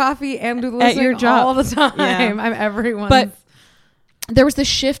make the coffee and do the listening at your job all the time. Yeah. I'm everyone's. But there was this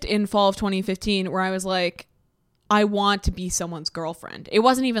shift in fall of 2015 where I was like, I want to be someone's girlfriend. It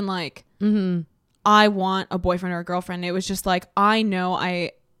wasn't even like, I want a boyfriend or a girlfriend. It was just like, I know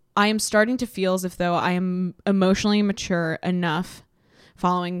I am starting to feel as if though I am emotionally mature enough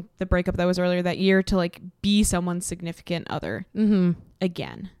following the breakup that was earlier that year to like be someone's significant other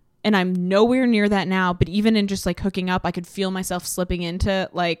again. And I'm nowhere near that now, but even in just like hooking up, I could feel myself slipping into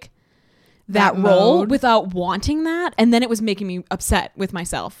like that role mode without wanting that. And then it was making me upset with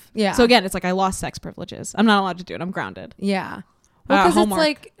myself. Yeah. So again, it's like I lost sex privileges. I'm not allowed to do it. I'm grounded. Yeah. Well, because it's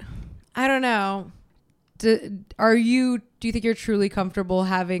like, I don't know. Do you think you're truly comfortable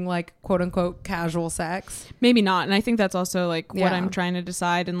having like quote unquote casual sex? Maybe not. And I think that's also like what I'm trying to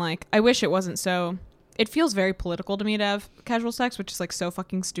decide. And like, I wish it wasn't so, it feels very political to me to have casual sex, which is like so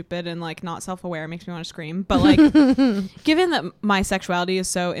fucking stupid and like not self-aware. It makes me want to scream. But like, given that my sexuality is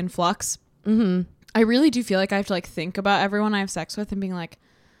so in flux, I really do feel like I have to like think about everyone I have sex with and being like,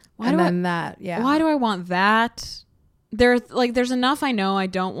 why do I want that? There's enough I know I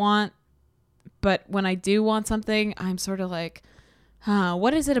don't want. But when I do want something, I'm sort of like,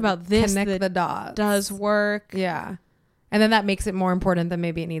 what is it about this Connect the dots. Does work? Yeah. And then that makes it more important than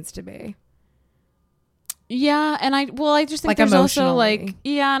maybe it needs to be. Yeah. And I just think like there's also like,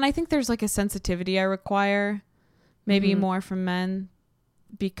 and I think there's like a sensitivity I require maybe more from men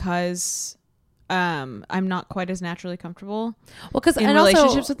because I'm not quite as naturally comfortable in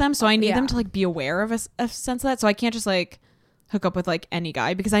relationships with them. So I need them to like be aware of a sense of that. So I can't just like hook up with like any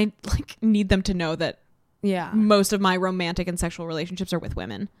guy because I like need them to know that most of my romantic and sexual relationships are with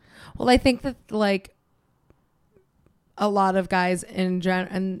women. Well, I think that like a lot of guys in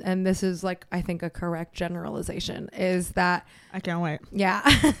and this is like I think a correct generalization is that I can't wait. Yeah.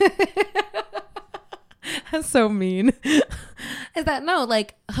 That's so mean. Is that no,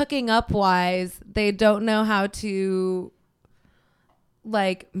 like hooking up wise, they don't know how to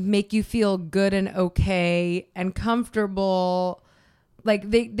like make you feel good and okay and comfortable. Like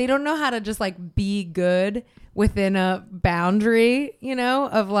they don't know how to just like be good within a boundary, you know,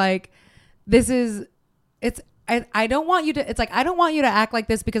 of like, I don't want you to, it's like, I don't want you to act like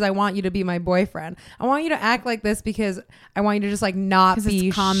this because I want you to be my boyfriend. I want you to act like this because I want you to just like not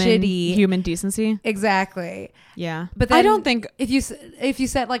be common shitty human decency. Exactly. Yeah. But then I don't think if you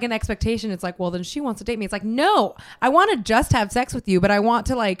set like an expectation, it's like, well, then she wants to date me. It's like, no, I want to just have sex with you, but I want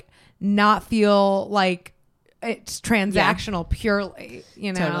to like not feel like it's transactional purely,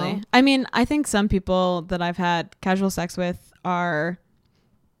 you know? Totally. I mean, I think some people that I've had casual sex with are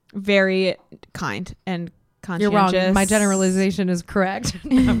very kind and conscientious. You're wrong. My generalization is correct.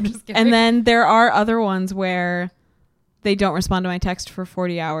 No, I'm just kidding. And then there are other ones where they don't respond to my text for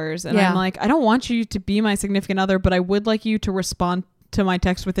 40 hours. And I'm like, I don't want you to be my significant other, but I would like you to respond to my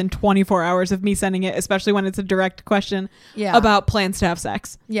text within 24 hours of me sending it, especially when it's a direct question about plans to have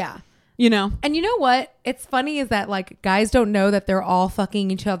sex. Yeah. You know? And you know what? It's funny is that like guys don't know that they're all fucking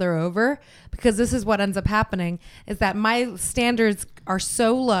each other over, because this is what ends up happening is that my standards are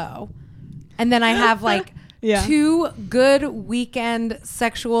so low. And then I have like 2 good weekend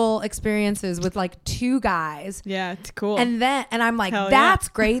sexual experiences with like 2 guys. Yeah, it's cool. And I'm like, that's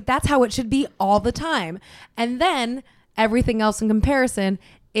great. That's how it should be all the time. And then everything else in comparison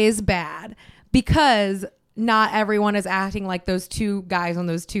is bad because not everyone is acting like those 2 guys on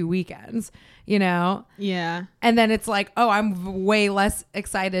those 2 weekends, you know? Yeah. And then it's like, oh, I'm way less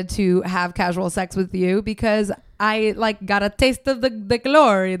excited to have casual sex with you because I like got a taste of the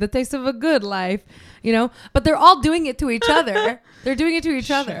glory, the taste of a good life, you know? But they're all doing it to each other. They're doing it to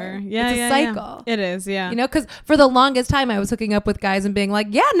each other. Yeah, it's a cycle. Yeah. It is, yeah. You know, because for the longest time I was hooking up with guys and being like,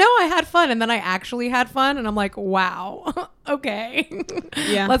 yeah, no, I had fun. And then I actually had fun. And I'm like, wow, okay.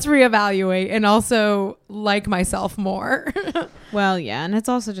 Yeah. Let's reevaluate and also like myself more. Well, yeah. And it's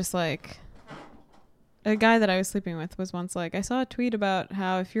also just like, a guy that I was sleeping with was once like, I saw a tweet about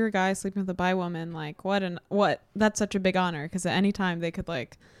how if you're a guy sleeping with a bi woman, like what that's such a big honor because at any time they could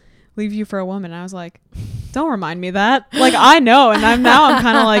like leave you for a woman. I was like, don't remind me that. Like, I know. And I'm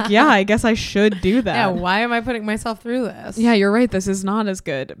kind of like, yeah, I guess I should do that. Yeah. Why am I putting myself through this? Yeah, you're right. This is not as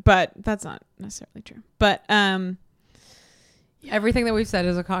good, but that's not necessarily true. But, everything that we've said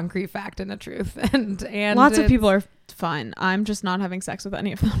is a concrete fact and a truth. And lots of people are fine. I'm just not having sex with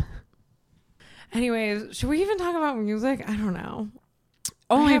any of them. Anyways, should we even talk about music? I don't know.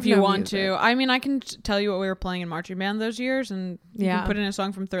 Only if you want to. I mean, I can tell you what we were playing in marching band those years, and you can put in a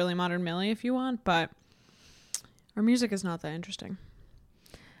song from Thoroughly Modern Millie if you want, but our music is not that interesting.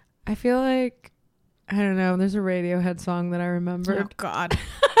 I feel like, I don't know, there's a Radiohead song that I remembered. Oh, God.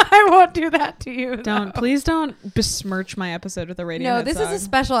 I won't do that to you. Please don't besmirch my episode with a Radiohead song. No, this is a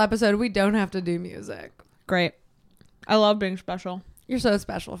special episode. We don't have to do music. Great. I love being special. You're so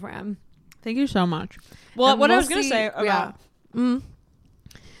special, friend. Thank you so much. Well, what I was going to say about...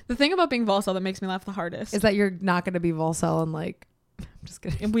 The thing about being Volcel that makes me laugh the hardest is that you're not going to be Volcel and like, I'm just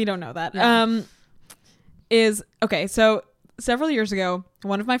kidding. We don't know that. Yeah. Is okay. So several years ago,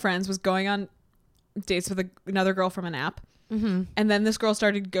 one of my friends was going on dates with another girl from an app. Mm-hmm. And then this girl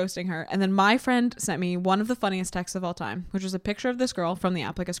started ghosting her. And then my friend sent me one of the funniest texts of all time, which was a picture of this girl from the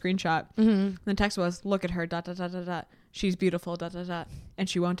app, like a screenshot. Mm-hmm. And the text was, look at her, ... She's beautiful, ... And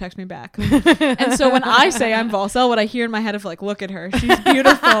she won't text me back. And so when I say I'm Volcel, what I hear in my head of like, look at her, she's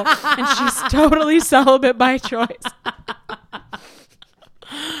beautiful. And she's totally celibate by choice.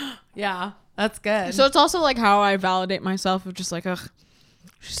 Yeah, that's good. So it's also like how I validate myself of just like, ugh,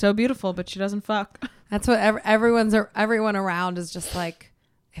 she's so beautiful, but she doesn't fuck. That's what everyone around is just like,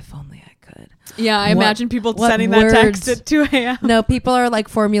 if only I could. Yeah, I imagine people sending that text at 2 a.m. No, people are like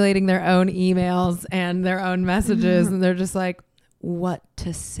formulating their own emails and their own messages, and they're just like, what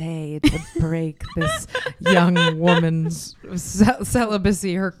to say to break this young woman's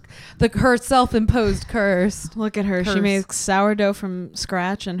celibacy, her self-imposed curse. Look at her. She makes sourdough from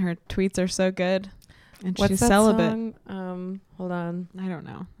scratch, and her tweets are so good. And What's she's that celibate. Song? Hold on. I don't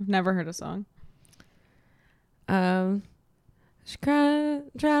know. I've never heard a song. She cried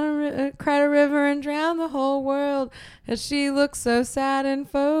a river and drowned the whole world. And she looks so sad in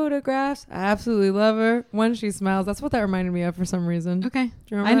photographs. I absolutely love her when she smiles. That's what that reminded me of for some reason. Okay. Do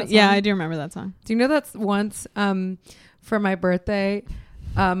you remember that song? Yeah, I do remember that song. Do you know that's once for my birthday,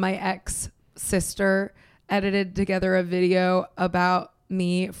 my ex-sister edited together a video about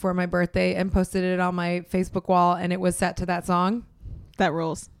me for my birthday and posted it on my Facebook wall, and it was set to that song. That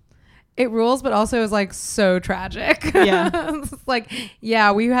rules. It rules, but also is like so tragic. Yeah. It's like,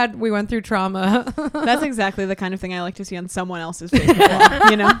 yeah, we went through trauma. That's exactly the kind of thing I like to see on someone else's Facebook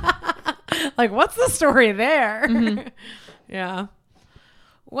wall, you know? Like, what's the story there? Mm-hmm. Yeah.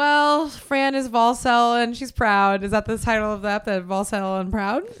 Well, Fran is Volcel and she's proud. Is that the title of that Volcel and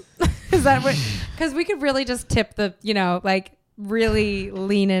proud? Is that what? Because we could really just tip the, like really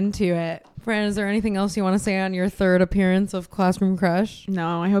lean into it. Fran, is there anything else you want to say on your third appearance of Classroom Crush?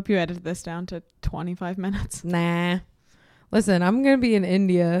 No, I hope you edited this down to 25 minutes. Nah. Listen, I'm going to be in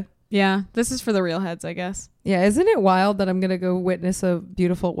India. Yeah, this is for the real heads, I guess. Yeah, isn't it wild that I'm going to go witness a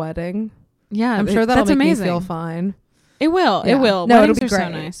beautiful wedding? Yeah, I'm sure that'll make me feel fine. It will. Yeah. It will. No, Weddings it'll be are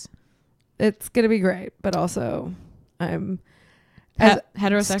great. so nice. It's going to be great, but also I'm...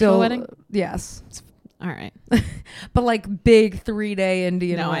 heterosexual wedding? Yes. All right. But like big 3-day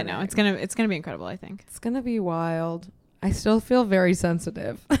Indian No, wedding. I know. It's gonna be incredible, I think. It's going to be wild. I still feel very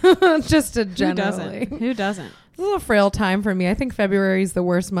sensitive. Just to generally. Who doesn't? This is a frail time for me. I think February is the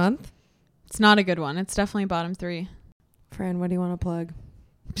worst month. It's not a good one. It's definitely bottom 3. Fran, what do you want to plug?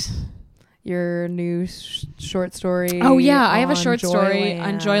 Your new short story. Oh yeah, I have a short Joyland. story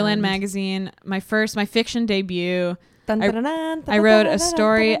on Joyland magazine. My my fiction debut. I wrote a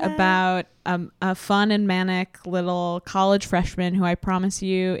story about a fun and manic little college freshman who I promise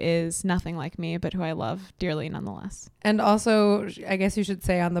you is nothing like me, but who I love dearly nonetheless. And also, I guess you should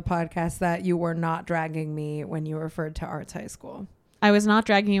say on the podcast that you were not dragging me when you referred to Arts High School. I was not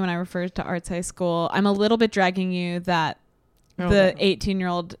dragging you when I referred to Arts High School. I'm a little bit dragging you that the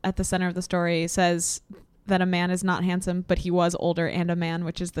 18-year-old at the center of the story says that a man is not handsome, but he was older and a man,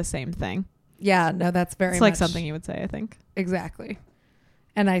 which is the same thing. Yeah, no, that's very It's like much something you would say, I think. Exactly.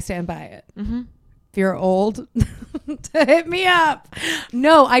 And I stand by it. Mm-hmm. If you're old, hit me up.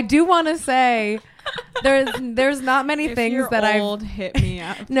 No, I do want to say there's not many things that I've hit me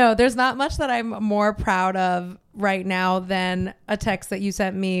up. No, there's not much that I'm more proud of right now than a text that you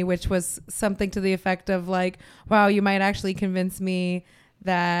sent me, which was something to the effect of like, wow, you might actually convince me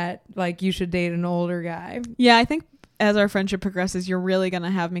that like you should date an older guy. Yeah, I think as our friendship progresses, you're really going to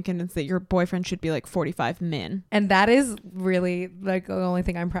have me convinced that your boyfriend should be like 45 min. And that is really like the only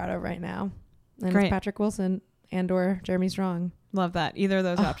thing I'm proud of right now. And Great. it's Patrick Wilson and or Jeremy Strong. Love that. Either of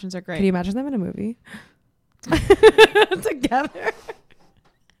those options are great. Can you imagine them in a movie together?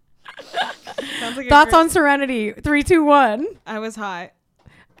 Sounds like Thoughts on Serenity? 3, 2, 1. I was high.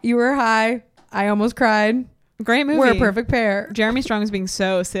 You were high. I almost cried. Great movie. We're a perfect pair. Jeremy Strong is being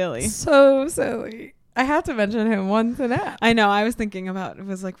so silly. So silly. I have to mention him once in that. I know. I was thinking about it.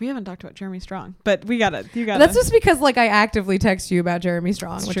 Was like, we haven't talked about Jeremy Strong, but we got it. You got it. That's just because like I actively text you about Jeremy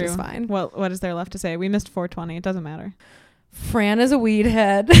Strong, It's which true. is fine. Well, what is there left to say? We missed 420. It doesn't matter. Fran is a weed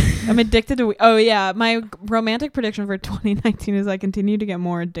head. I'm addicted to weed. Oh yeah, my romantic prediction for 2019 is I continue to get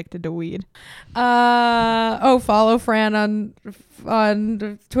more addicted to weed. Follow Fran on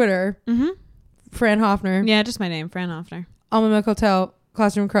Twitter. Mm-hmm. Fran Hoffner. Yeah, just my name, Fran Hoffner. Alma Milk Hotel.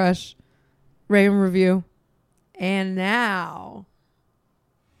 Classroom Crush. Rave and Review. And now,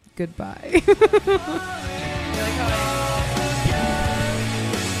 goodbye.